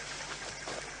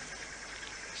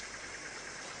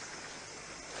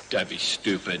 Don't be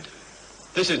stupid.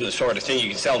 This isn't the sort of thing you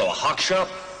can sell to a hawk shop.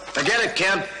 Forget it,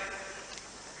 kid.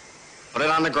 Put it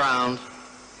on the ground.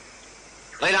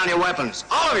 Lay down your weapons,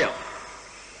 all of you.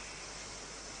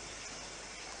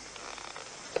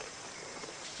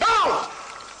 Go!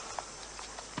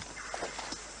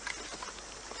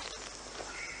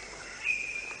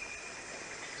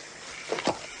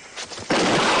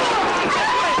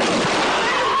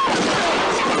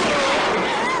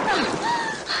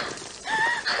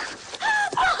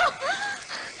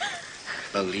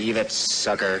 Believe it,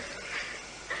 sucker.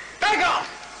 Back off!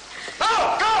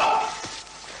 Oh, go!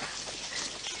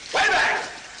 Way back!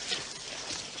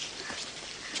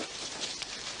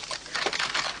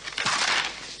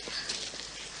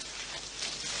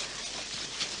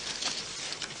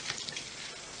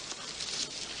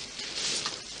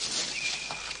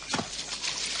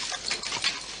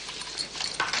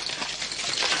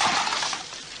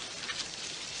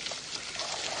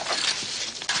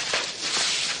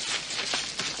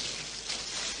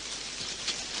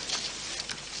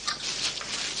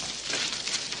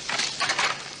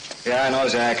 Yeah, I know,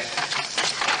 Zach.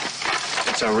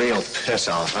 It's a real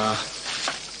piss-off, huh?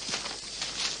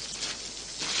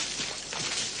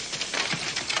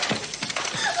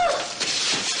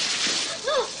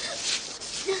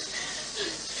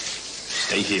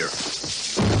 Stay here.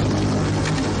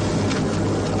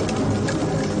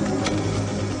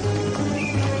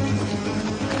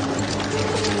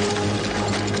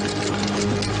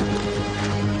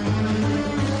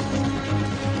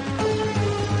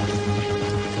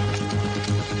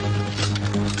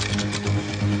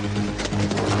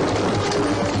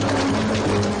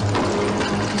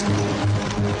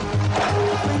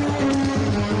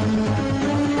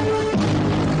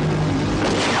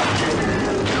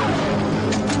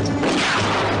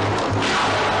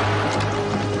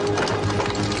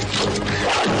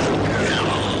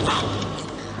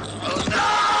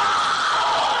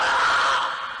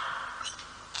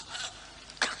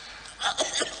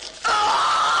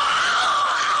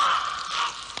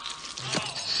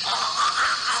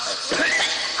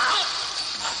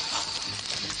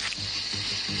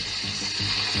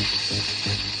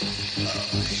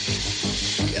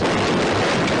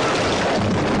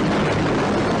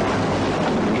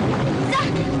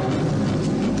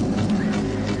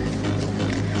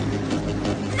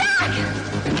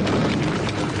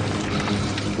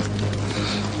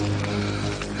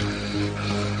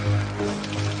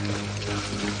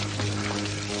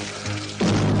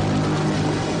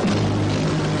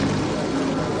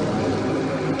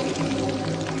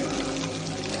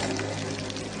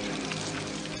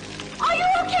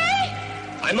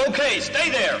 I'm okay. Stay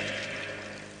there.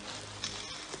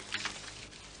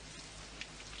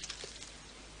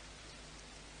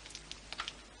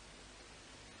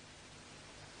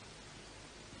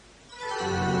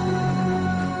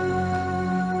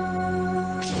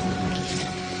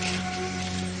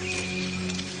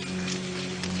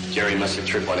 Jerry must have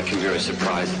tripped one of Kimura's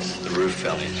surprises. The roof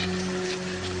fell in.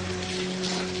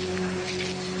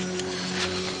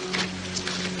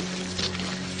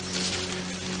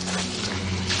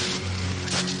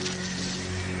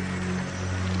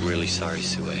 I'm really sorry,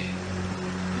 Sue.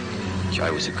 Jai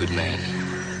was a good man.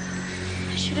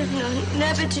 I should have known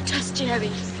never to trust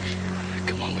Jerry.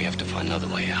 Come on, we have to find another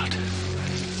way out.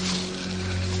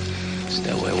 There's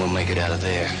no way we'll make it out of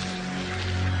there.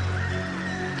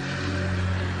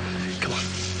 Come on.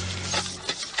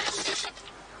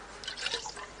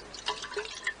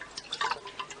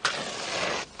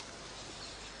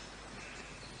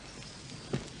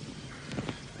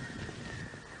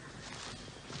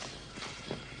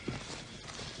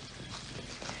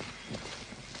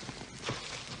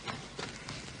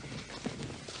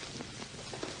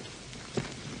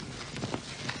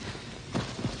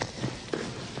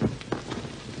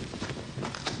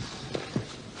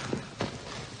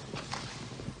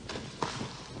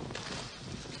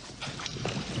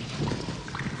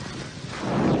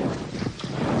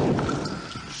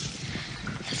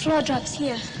 The floor drops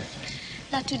here.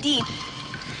 Not too deep.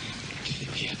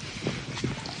 Here.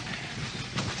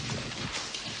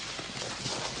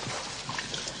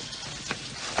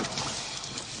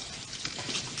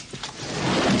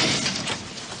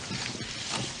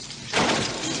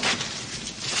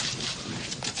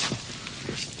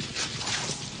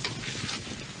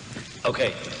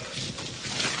 Okay.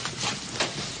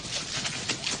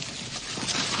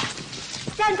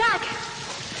 Stand back.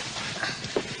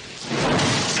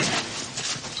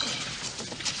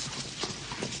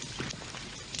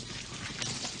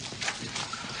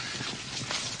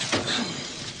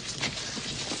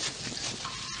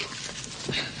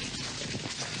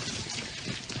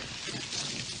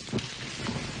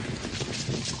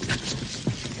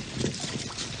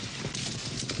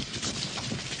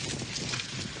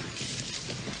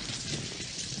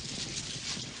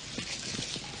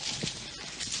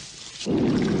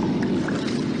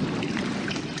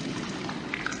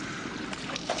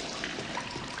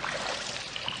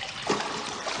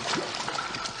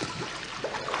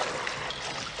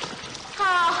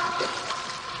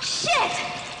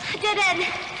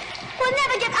 We'll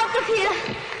never get out of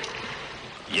here.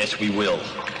 Yes, we will.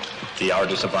 The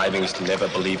art of surviving is to never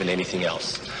believe in anything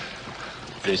else.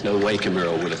 There's no way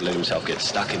Kimura would have let himself get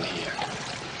stuck in here.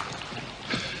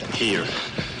 Here.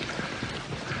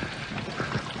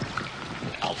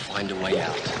 I'll find a way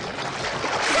out.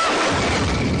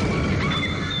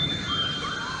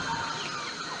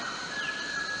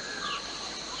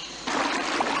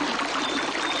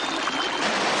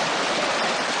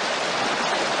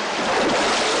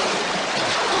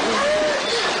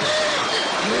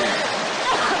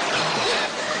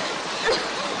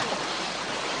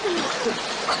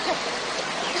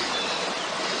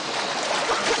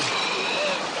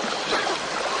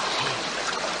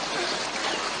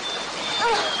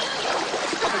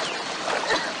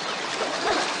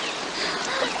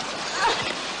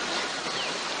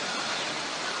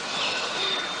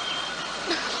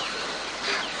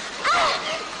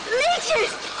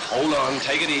 Hold on,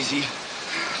 take it easy.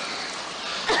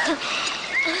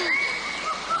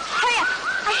 Hurry up!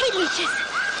 I hate leeches.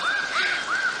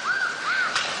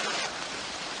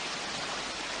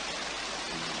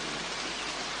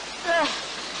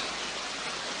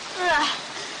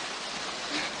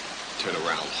 Turn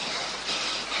around.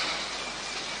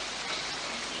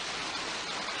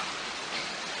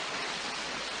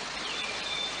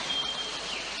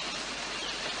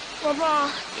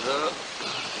 Mama.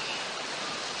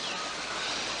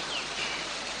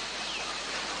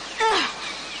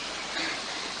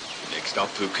 Next stop,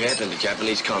 Phuket and the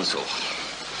Japanese consul.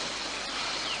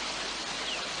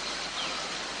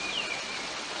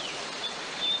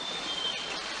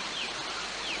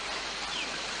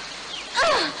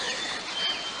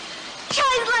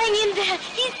 Charlie's lying in there.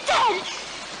 He's dead.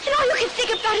 And all you can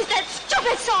think about is that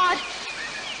stupid sword.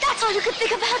 That's all you can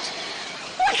think about.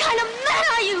 What kind of man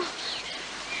are you?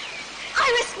 I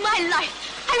risk my life.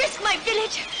 I risk my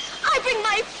village. I bring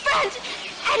my friend.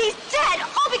 And he's dead,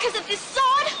 all because of this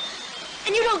sword.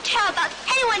 And you don't care about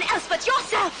anyone else but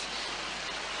yourself.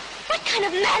 What kind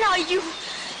of man are you?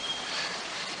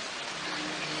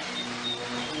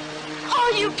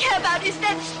 All you care about is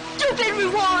that stupid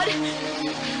reward.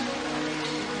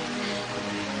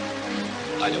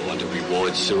 I don't want a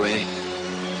reward, Sue.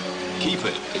 Keep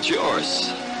it. It's yours.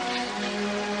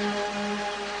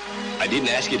 I didn't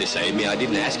ask you to save me. I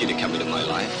didn't ask you to come into my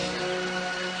life.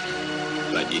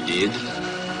 But you did.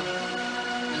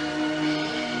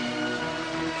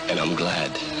 And I'm glad.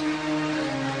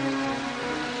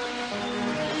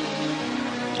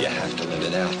 You have to let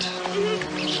it out.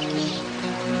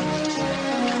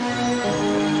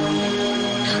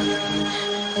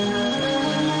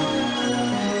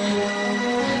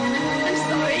 I'm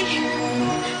sorry.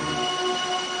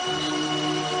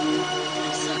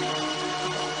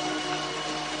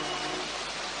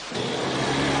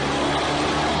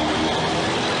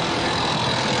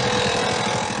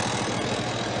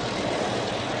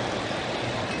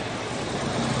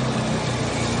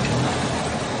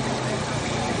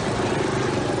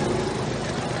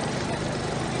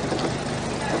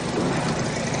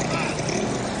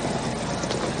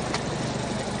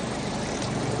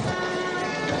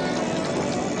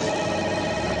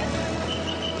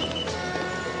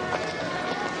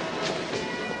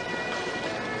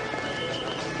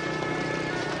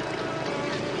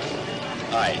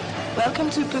 Hi. Welcome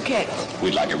to Phuket.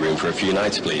 We'd like a room for a few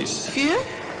nights, please. Few?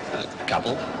 A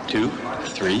couple? 2?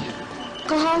 3?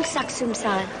 Kahong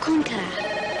Saksumsan, Kunka.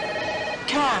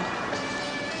 Carr.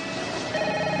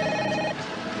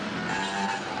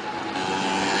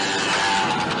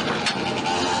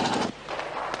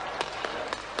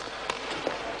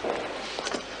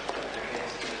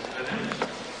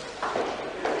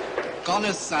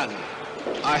 Connor's son,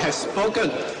 I have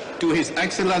spoken to His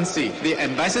Excellency, the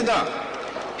Ambassador.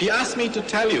 He asked me to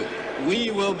tell you, we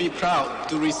will be proud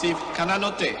to receive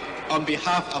Kananote on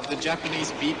behalf of the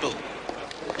Japanese people.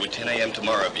 Would 10 a.m.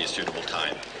 tomorrow be a suitable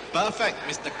time? Perfect,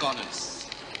 Mr. Connors.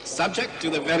 Subject to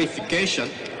the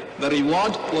verification, the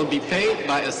reward will be paid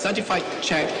by a certified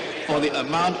check for the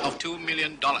amount of $2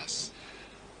 million.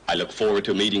 I look forward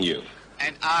to meeting you.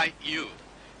 And you.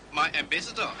 My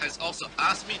ambassador has also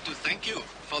asked me to thank you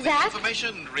for the Zach?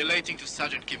 information relating to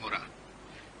Sergeant Kimura.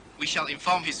 We shall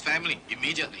inform his family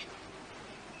immediately.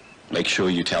 Make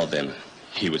sure you tell them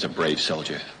he was a brave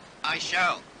soldier. I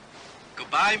shall.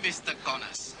 Goodbye, Mr.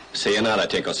 Connors. Sayonara,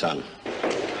 Teko-san.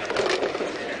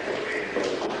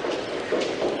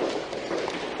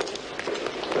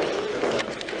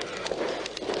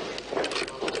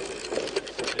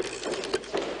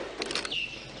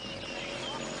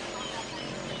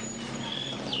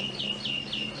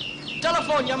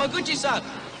 Telephone, Yamaguchi-san.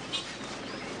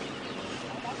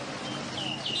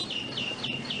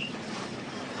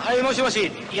 はい、もしもし、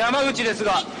山口です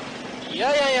が。い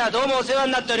や、どうもお世話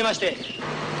になっておりまして。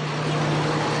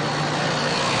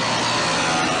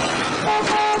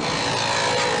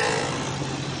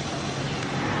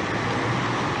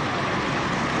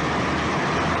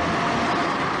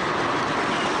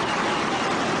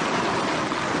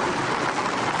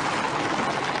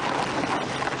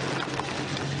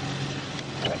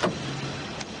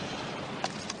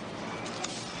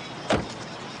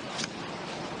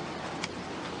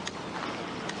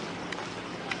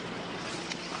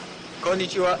こんに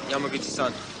ちは、山口さ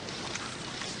ん。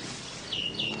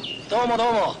どうも。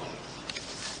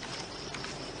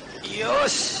よ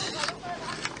し。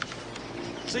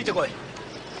ついてこい。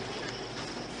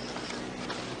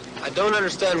I don't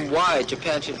understand why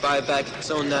Japan should buy back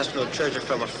its own national treasure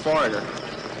from a foreigner.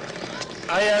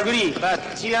 I agree,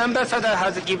 but the ambassador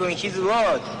has given his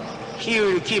word. He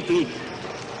will keep it.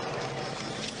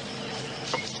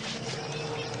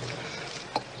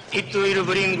 It will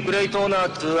bring great honor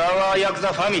to our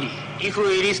Yakuza family if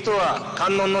we restore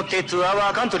Kannon-no-te to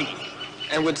our country.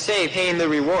 And would save paying the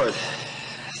reward.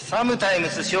 Sometimes,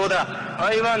 Shoda,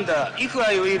 I wonder if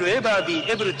I will ever be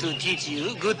able to teach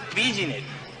you good business.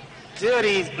 There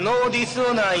is no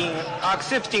dishonor in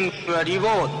accepting a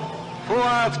reward for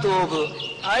act of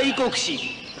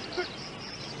aikokushi.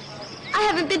 I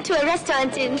haven't been to a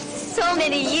restaurant in so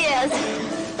many years.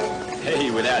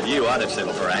 Hey, without you, I'd have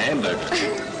settled for a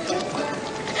hamburger.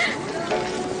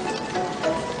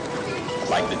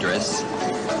 Like the dress?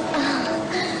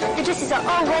 Oh, the dresses are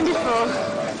all wonderful.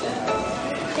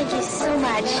 Thank you so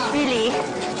much, really,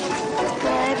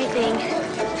 for everything.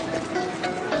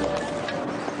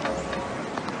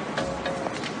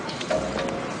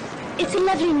 It's a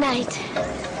lovely night.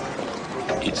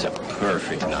 It's a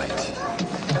perfect night.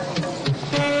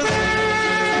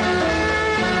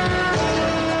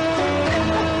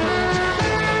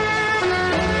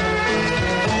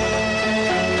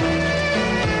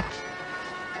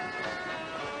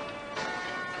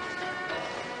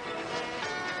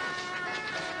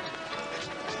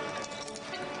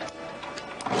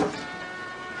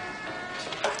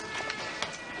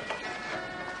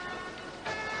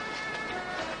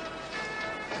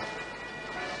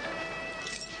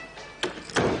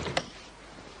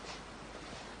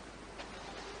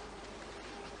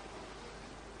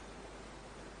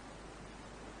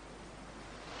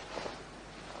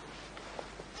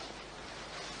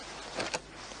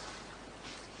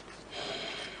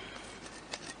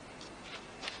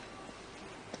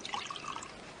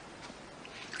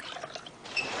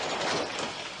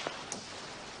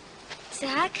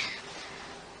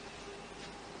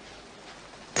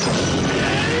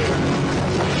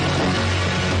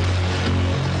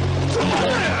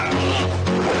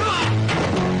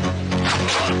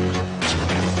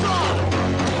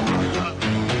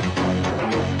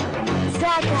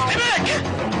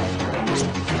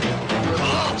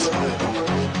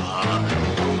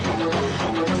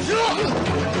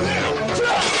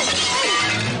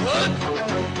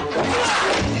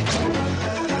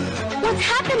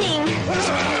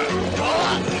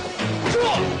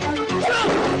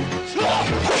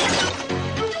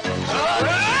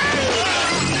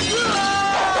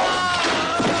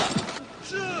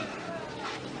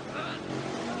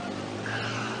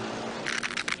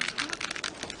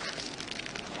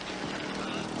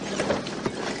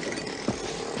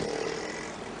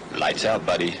 Lights out,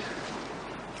 buddy.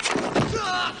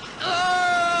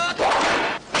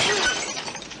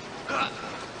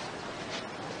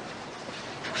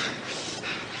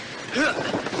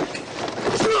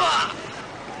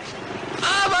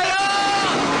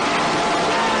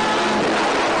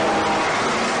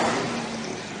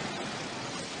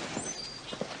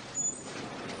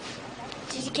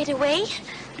 Did he get away?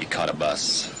 He caught a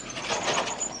bus.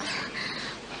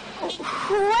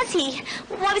 Who was he?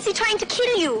 Why was he trying to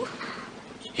kill you?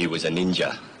 He was a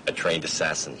ninja, a trained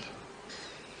assassin.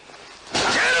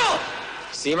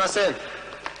 すいません。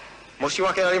申し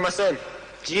訳ありません。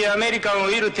The American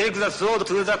will take the sword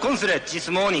to the consulate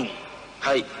this morning.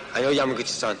 はい、I know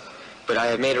Yamaguchi-san, but I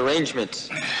have made arrangements.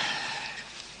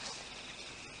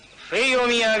 Fail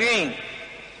me again.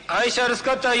 I shall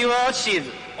scatter your ashes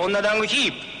on the dung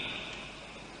heap.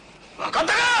 わかっ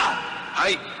たか？は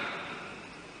い。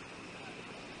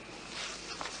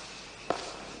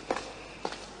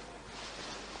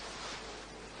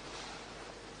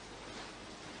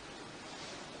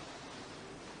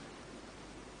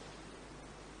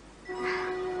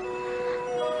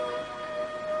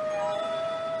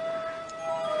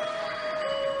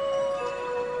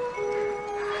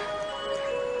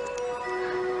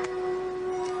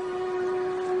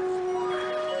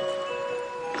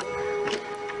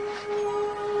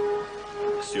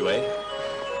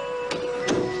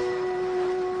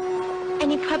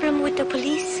Any problem with the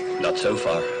police? Not so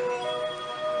far.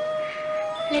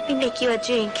 Let me make you a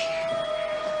drink.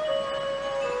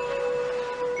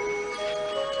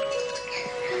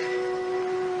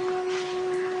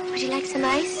 Would you like some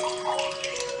ice?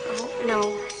 Oh, no.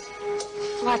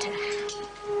 Water.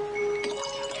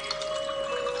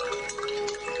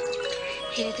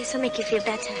 Here, this will make you feel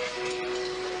better.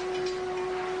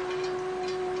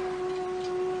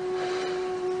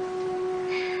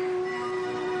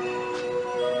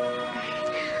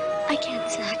 I can't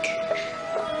suck.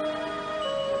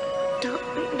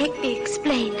 Don't make me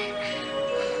explain.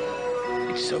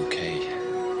 It's okay.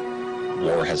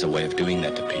 War has a way of doing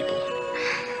that to people.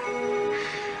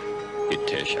 It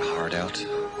tears your heart out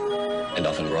and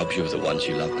often robs you of the ones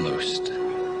you love most.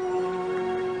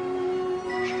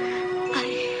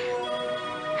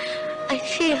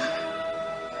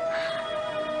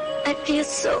 I feel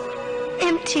so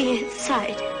empty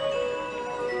inside.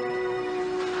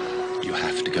 You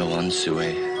have to go on, Sue.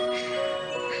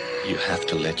 You have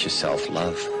to let yourself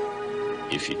love.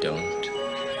 If you don't,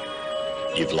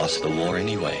 you've lost the war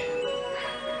anyway.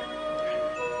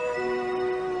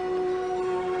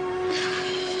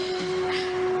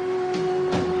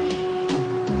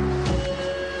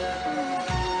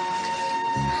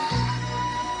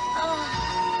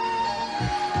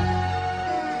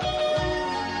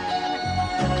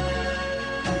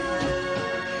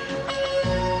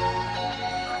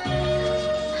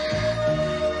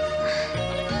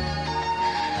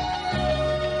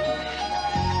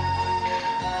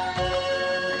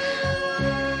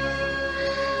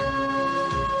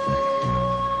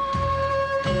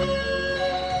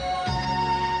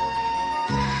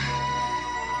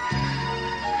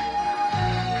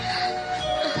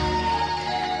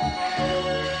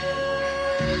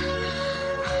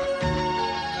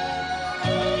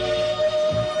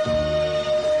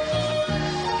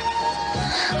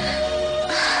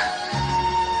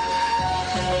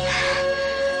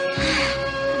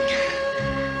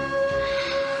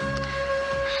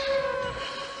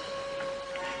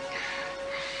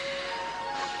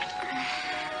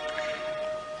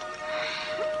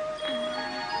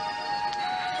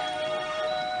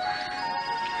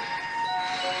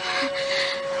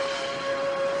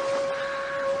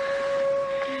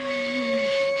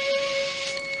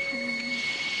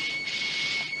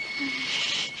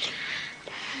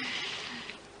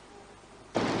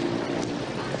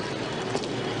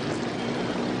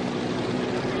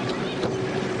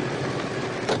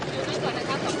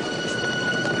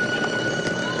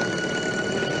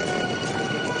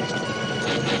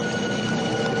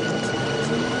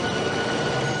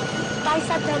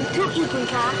 Saddam ทุกอีกคุณ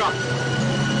คะ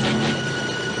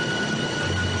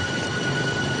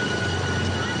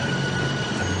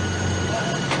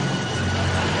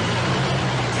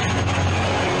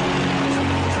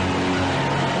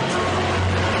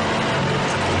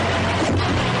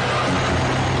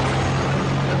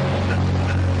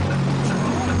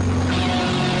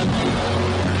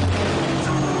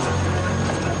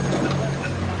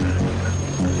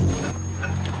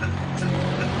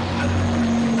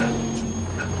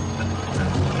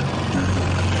Thank you.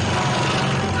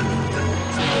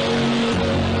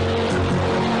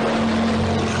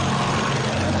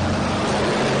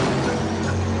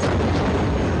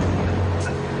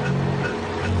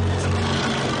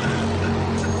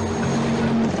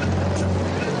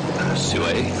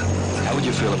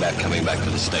 feel about coming back to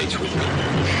the States with me?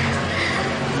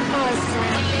 Oh,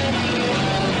 Sam.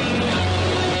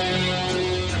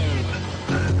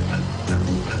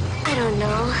 I don't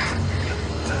know.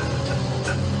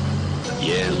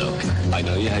 Yeah, look, I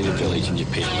know you have your village and your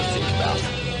people to think about.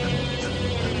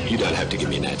 You don't have to give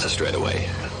me an answer straight away.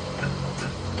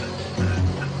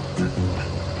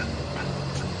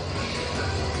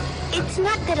 It's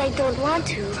not that I don't want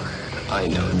to. I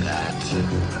know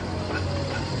that.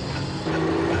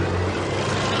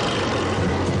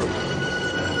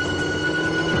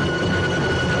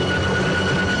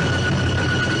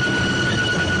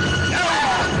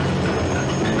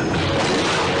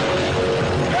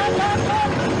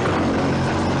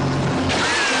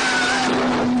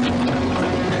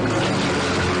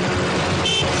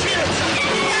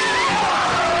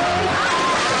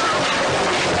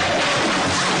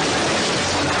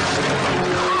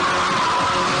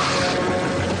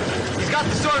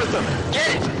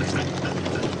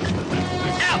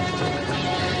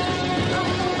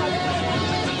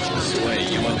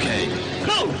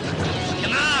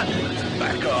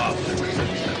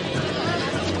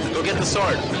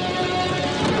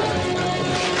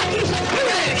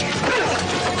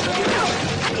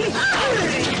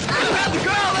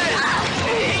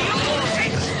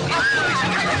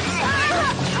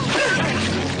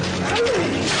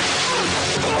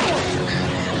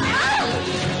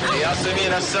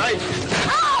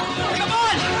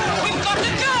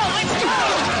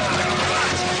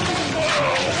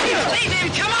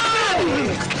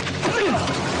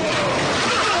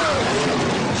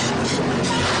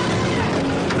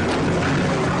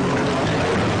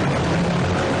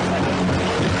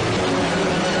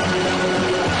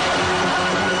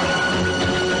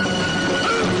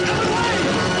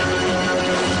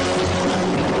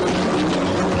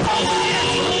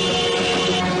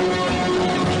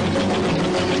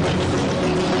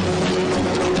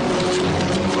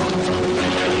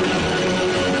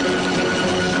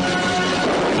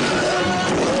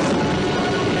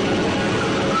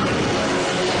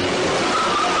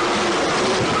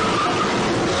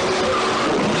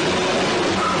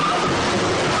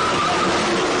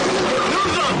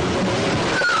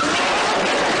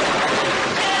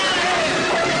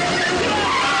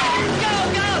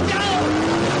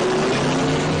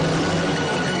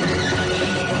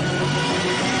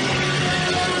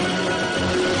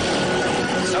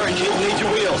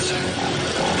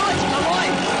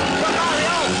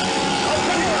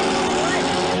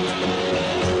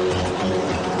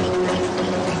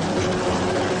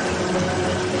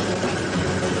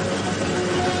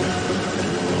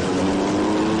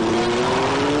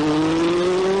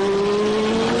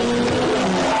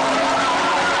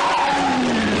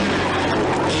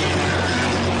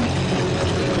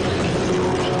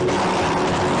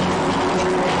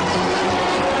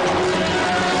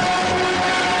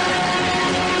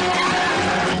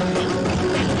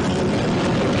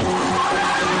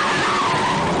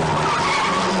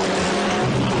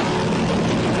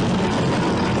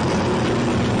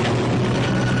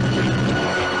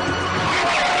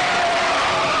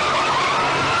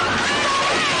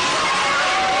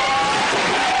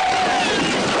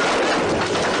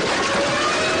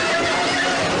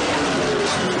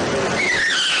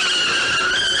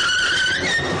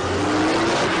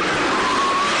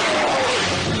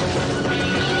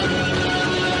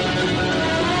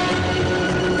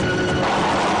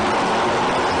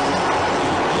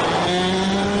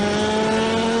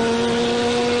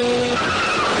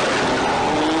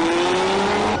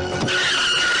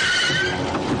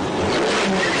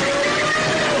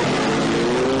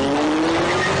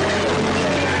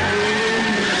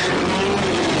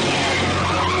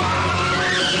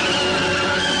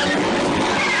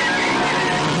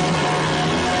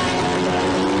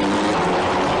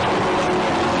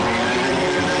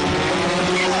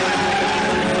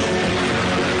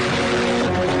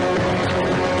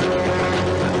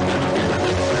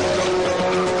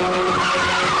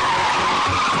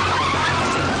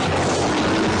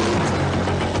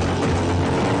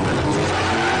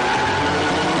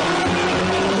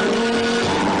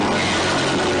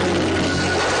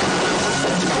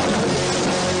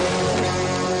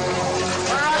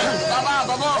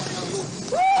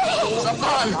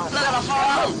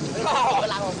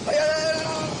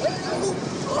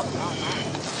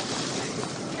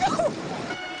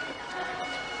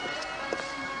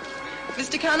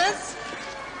 Mr. Connors?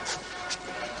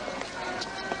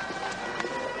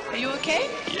 Are you okay?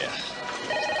 Yeah.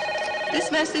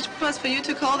 This message was for you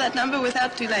to call that number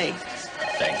without delay.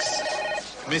 Thanks.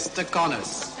 Mr.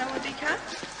 Connors. Sawadika?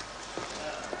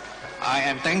 I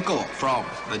am Tenko from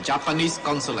the Japanese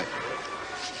consulate.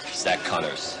 Zach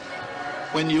Connors.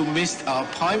 When you missed our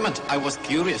appointment, I was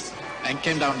curious and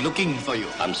came down looking for you.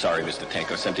 I'm sorry, Mr.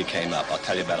 Tenko. Something came up. I'll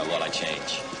tell you about it while I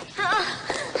change.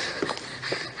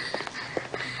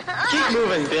 Keep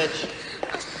moving, bitch.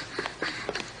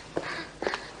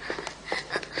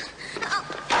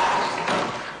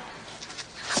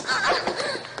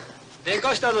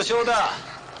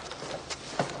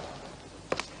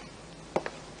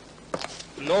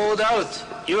 No doubt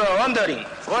you are wondering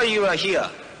why you are here.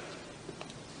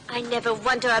 I never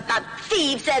wonder about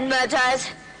thieves and murderers.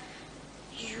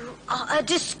 You are a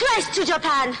disgrace to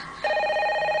Japan.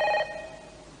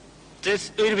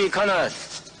 This will be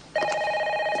Connors.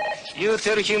 You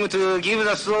tell him to give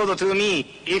the sword to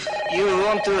me if you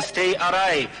want to stay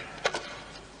alive.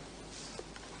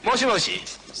 Moshi Moshi.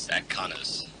 Zach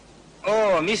Connors.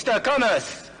 Oh, Mr.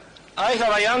 Connors. I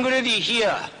have a young lady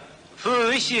here who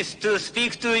wishes to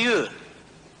speak to you.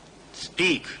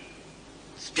 Speak.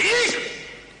 Speak!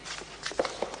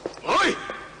 Oi!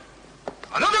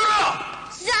 Another!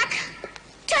 Zack,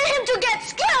 tell him to get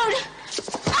skilled.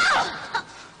 Oh!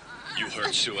 You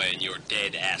hurt Sue and you're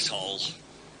dead, asshole.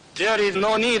 There is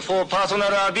no need for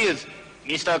personal abuse.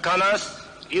 Mr. Connors,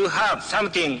 you have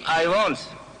something I want.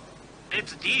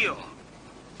 Let's deal.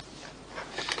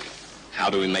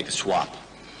 How do we make a swap?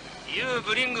 You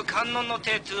bring Kannon no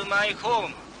Te to my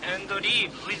home and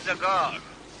leave with the girl.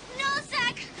 No,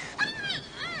 Zack.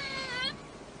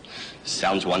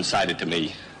 Sounds one-sided to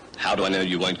me. How do I know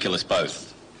you won't kill us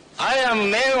both? I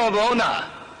am man of honor.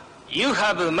 You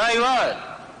have my word.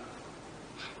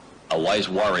 A wise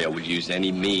warrior would use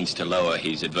any means to lower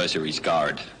his adversary's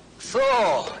guard.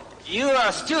 So, you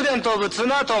are student of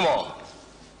Tsunatomo.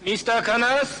 Mr.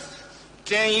 Connors,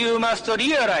 then you must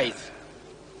realize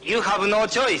you have no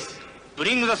choice.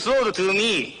 Bring the sword to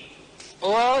me,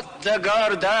 or the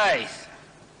girl dies.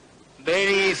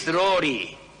 Very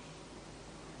slowly.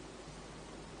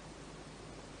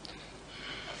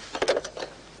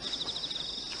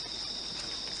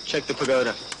 Check the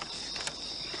pagoda.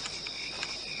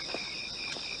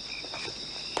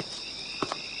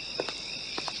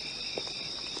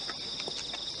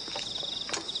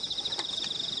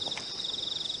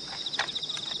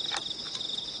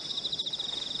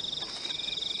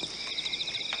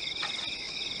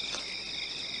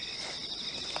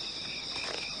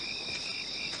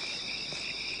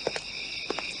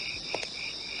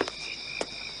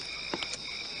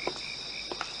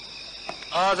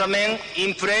 Are the men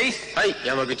in place? Hi,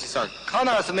 Yamaguchi-san.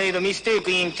 Connors made a mistake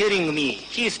in telling me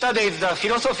he studies the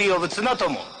philosophy of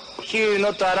Tsunatomo. He will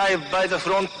not arrive by the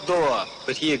front door.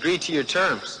 But he agreed to your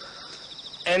terms.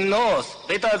 And knows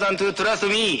better than to trust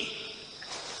me.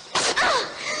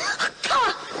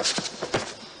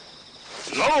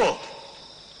 No!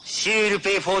 She will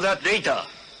pay for that later.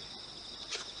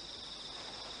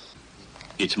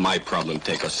 It's my problem,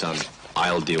 Teko-san.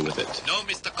 I'll deal with it. No,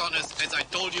 Mr. Connors, as I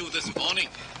told you this morning,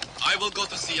 I will go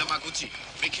to see Yamaguchi.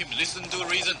 Make him listen to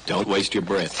reason. Don't waste your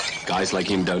breath. Guys like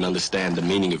him don't understand the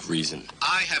meaning of reason.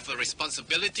 I have a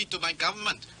responsibility to my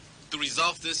government to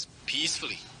resolve this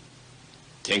peacefully.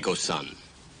 Tenko-san,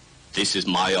 this is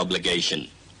my obligation.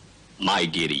 My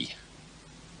duty.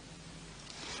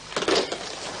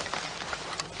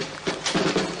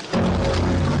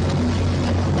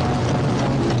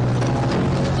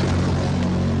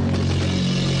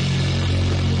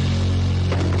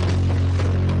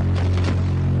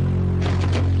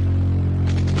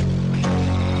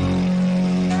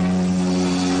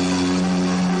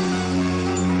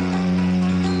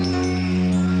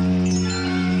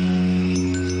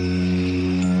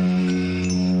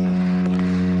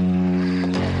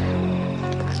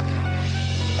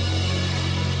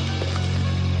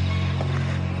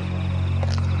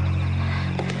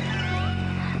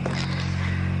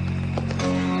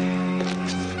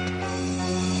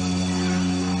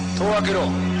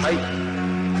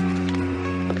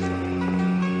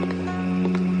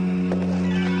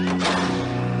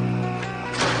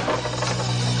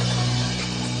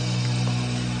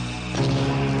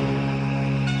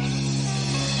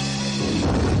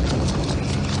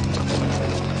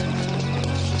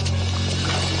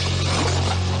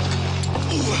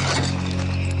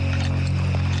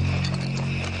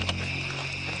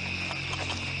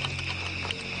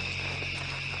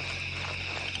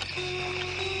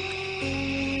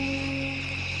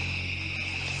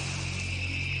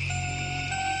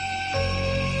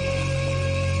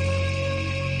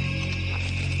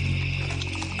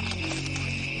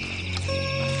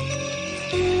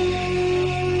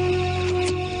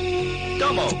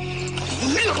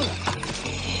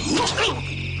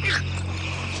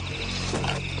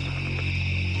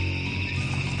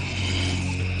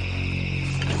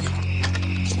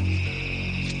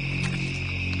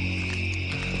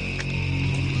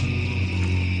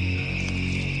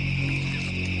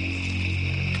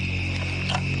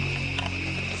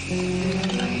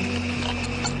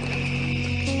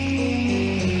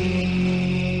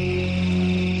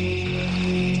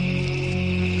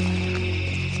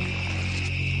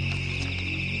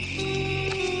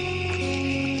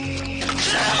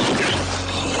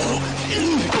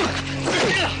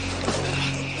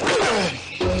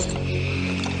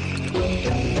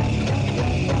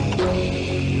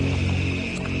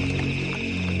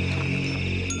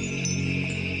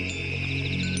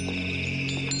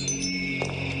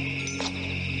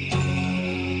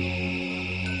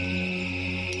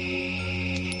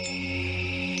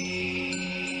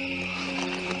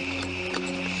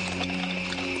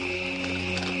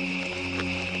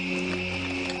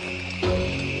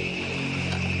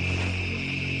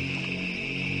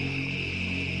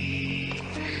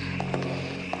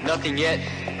 Nothing yet.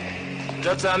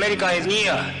 That American is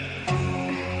near.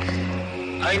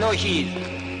 I know he is.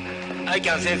 I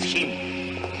can sense him.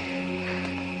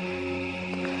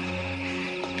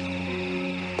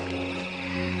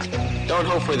 Don't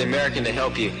hope for the American to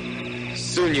help you.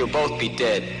 Soon you'll both be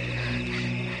dead.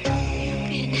 You'll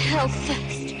be in hell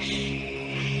first.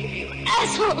 You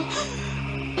asshole!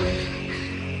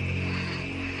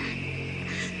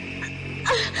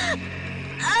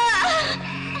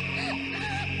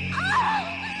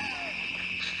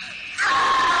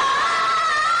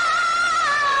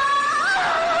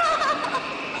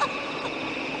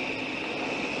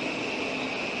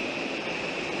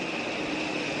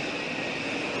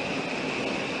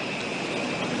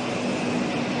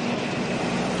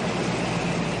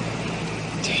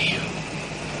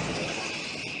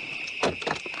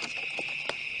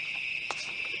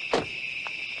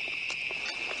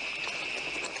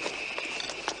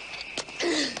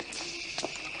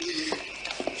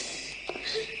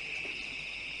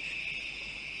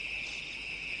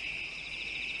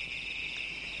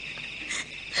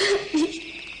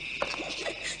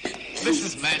 This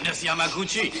is madness,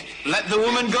 Yamaguchi. Let the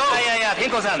woman go. いやいや、天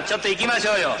子さん、ちょっと行きまし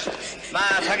ょうよ。ま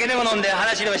あ、酒でも飲んで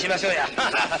話でもしましょうや。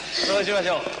そうしまし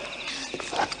ょう。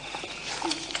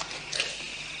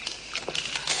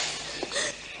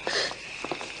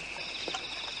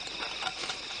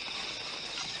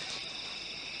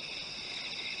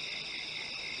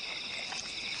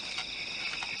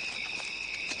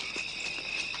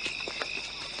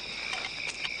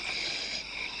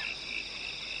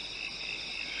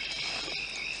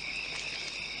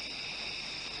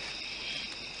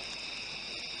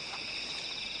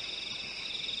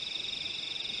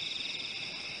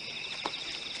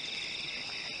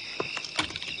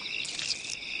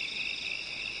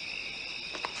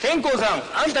天功さん、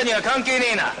あんたには関係ね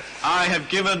えな。I have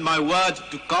given my word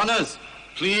to Connors.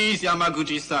 Please,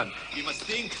 Yamaguchi-san, you must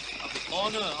think of the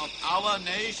honor of our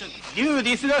nation. You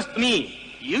disgust me.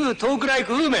 You talk like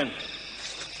women.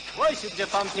 Why should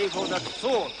Japan pay for that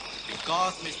sword?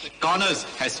 Because Mr. Connors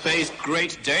has faced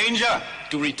great danger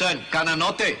to return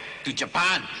Kananote to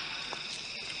Japan.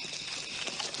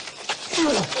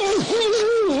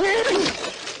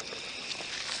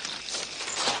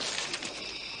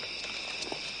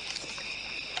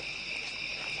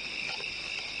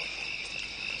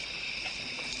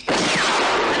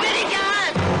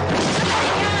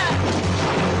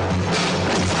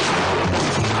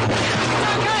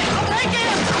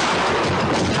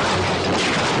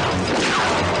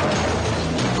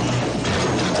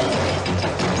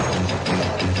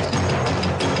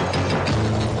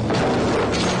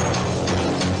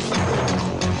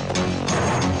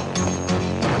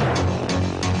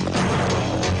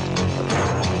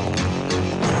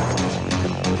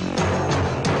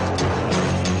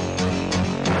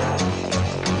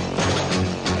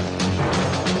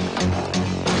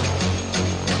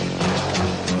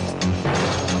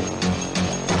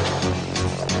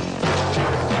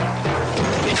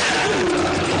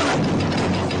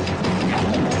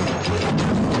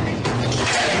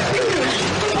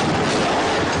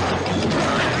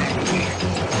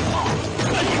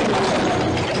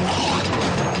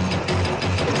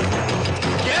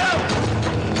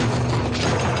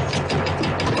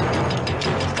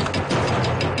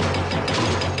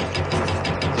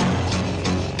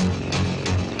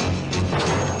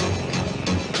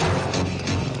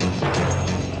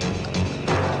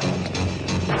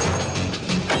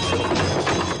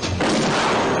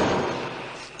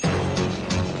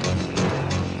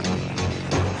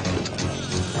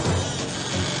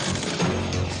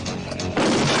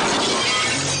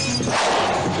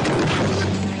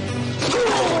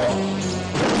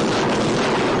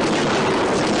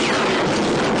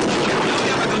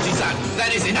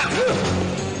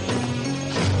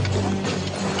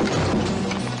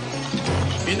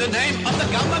 In the name of the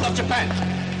government of Japan,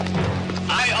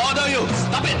 I order you,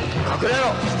 stop it! 隠れ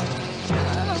ろ。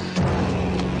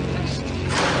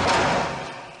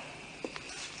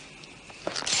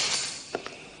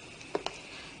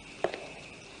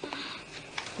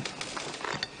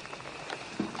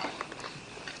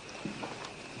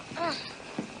Ugh.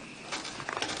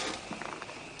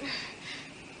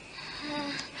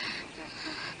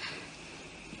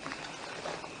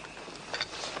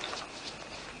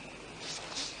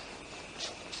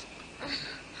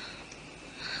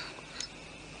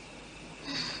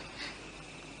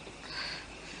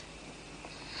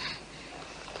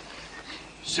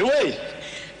 Shui!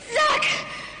 Zach!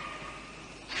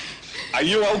 Are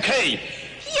you okay?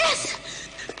 Yes!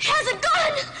 Has a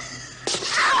gun!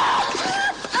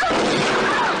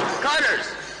 Connors,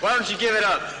 why don't you give it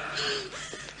up?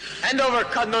 Hand over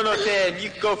Kanonote and you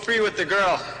can go free with the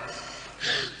girl.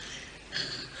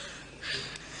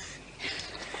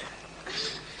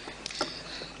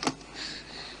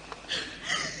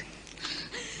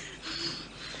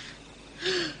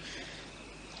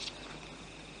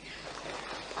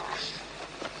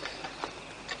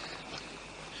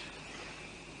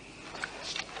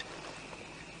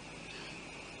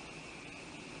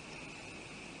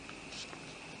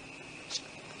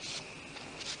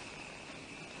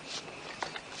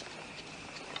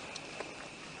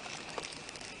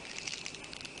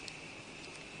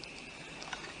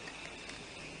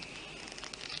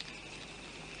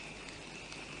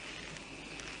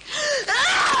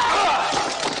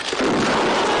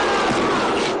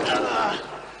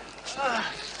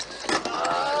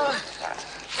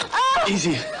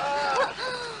 Easy.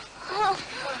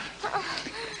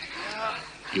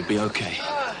 You'll be okay.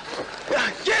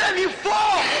 Get him, you fool!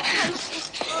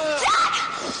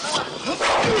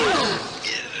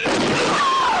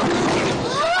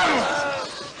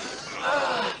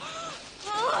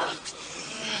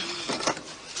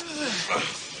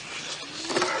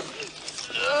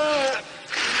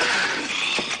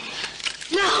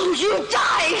 No, you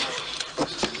die!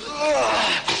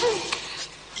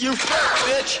 You fat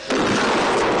bitch!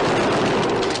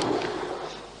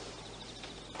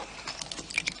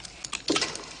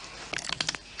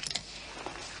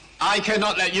 I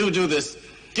cannot let you do this.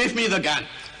 Give me the gun.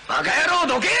 ¡Vaquero,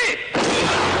 doquí!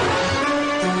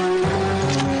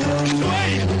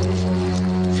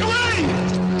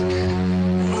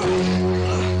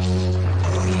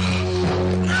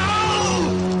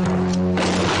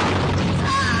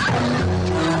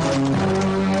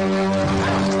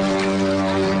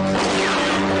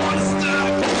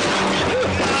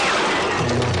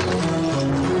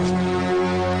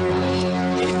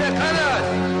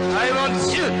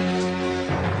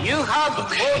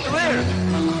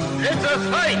 Let us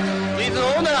fight with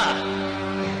honor.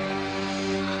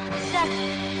 Zach,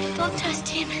 don't trust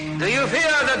him. Do you fear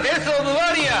the death of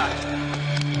warrior?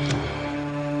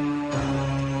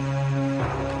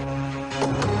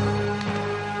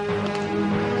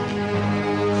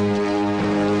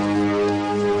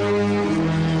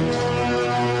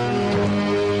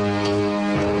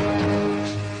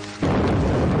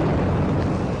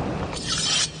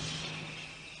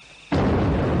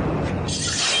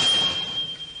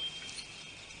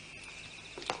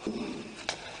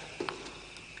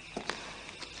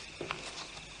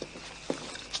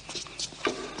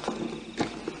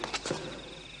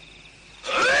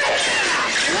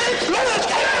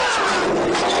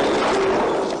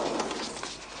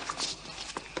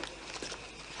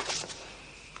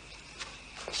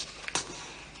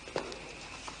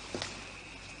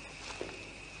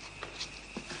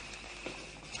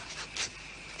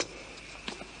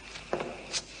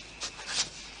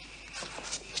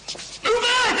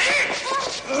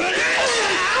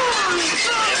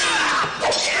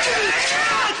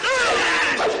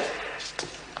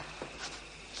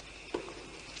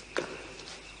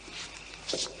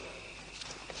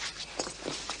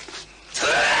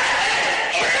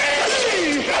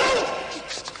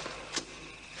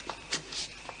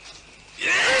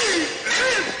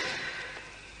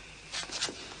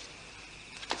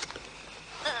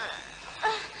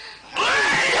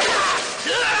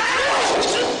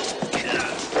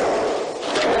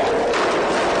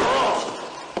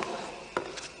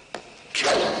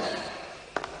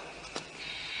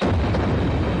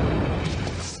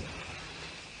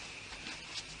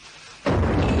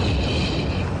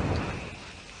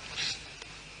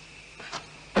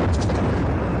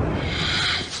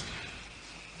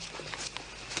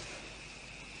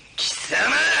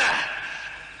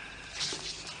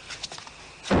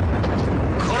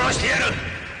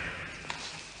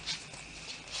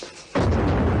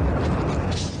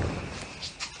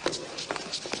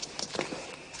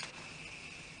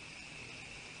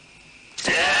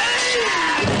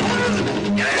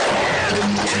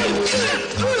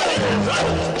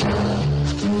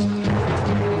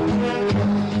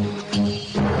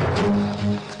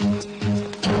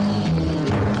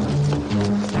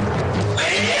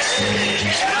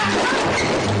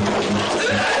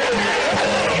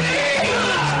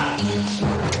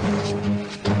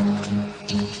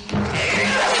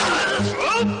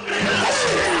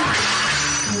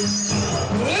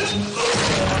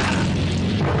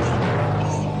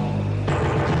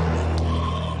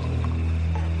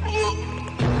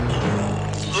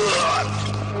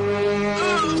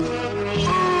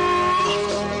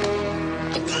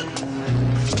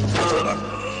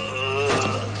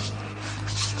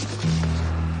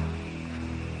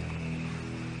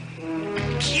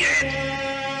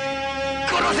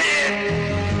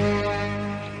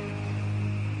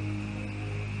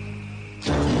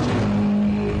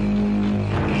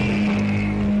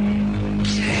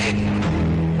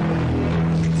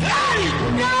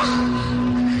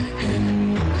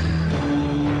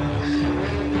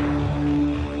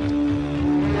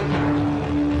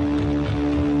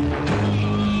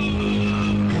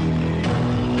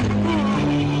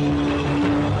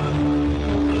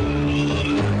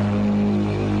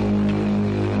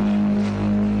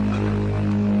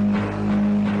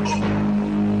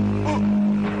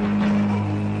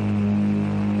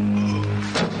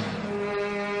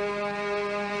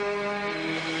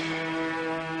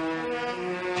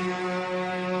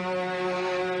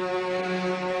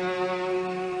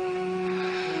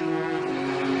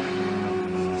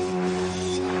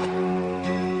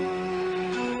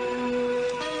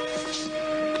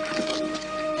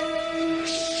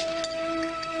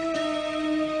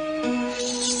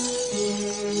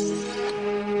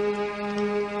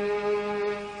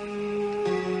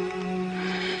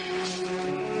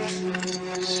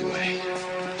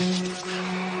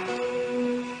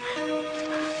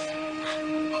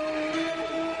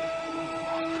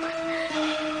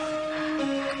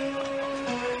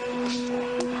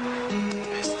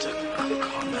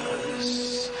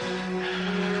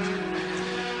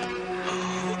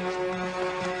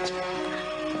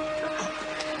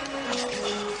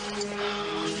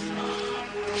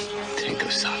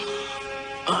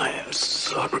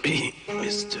 sorry,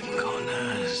 Mr.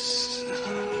 Connors.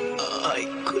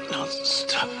 I could not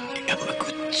stop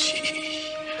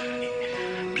Yamaguchi.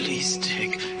 Please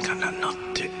take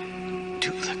Kananote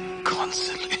to the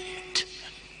consulate.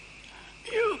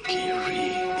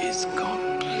 Yokiri is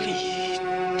complete.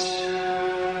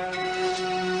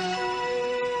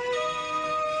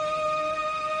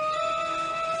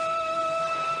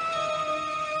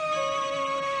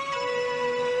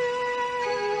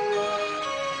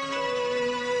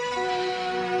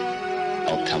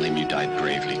 I'll tell him you died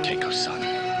bravely, Keiko-san.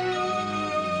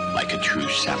 Like a true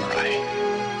samurai.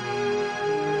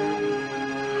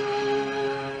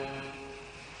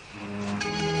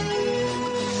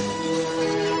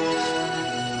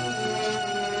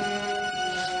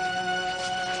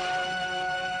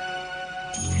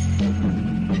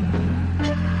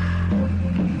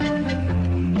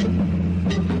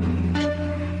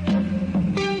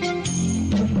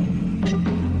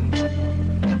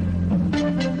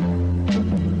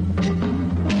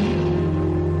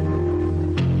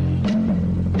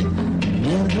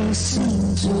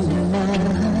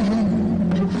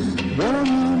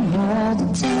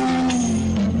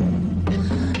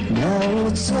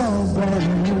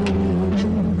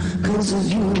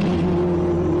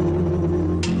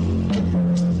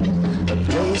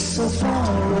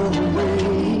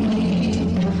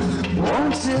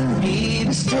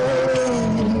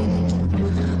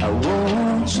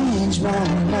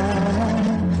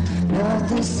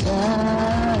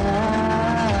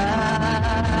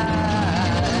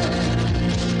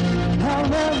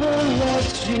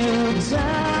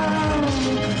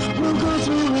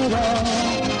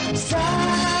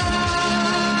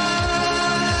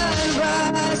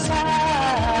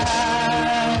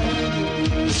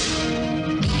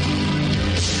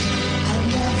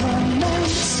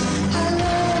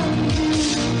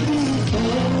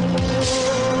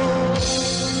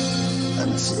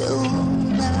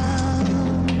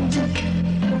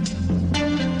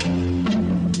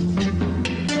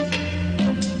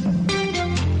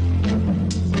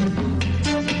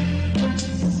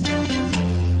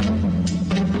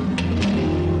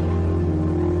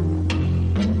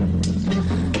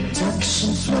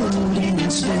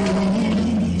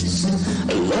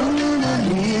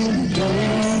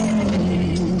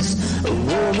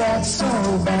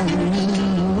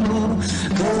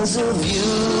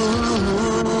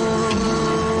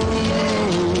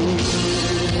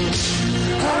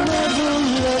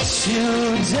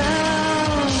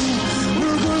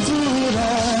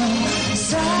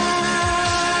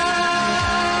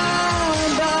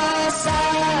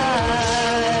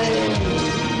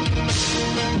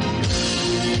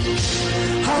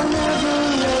 I'll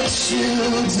never let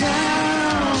you down.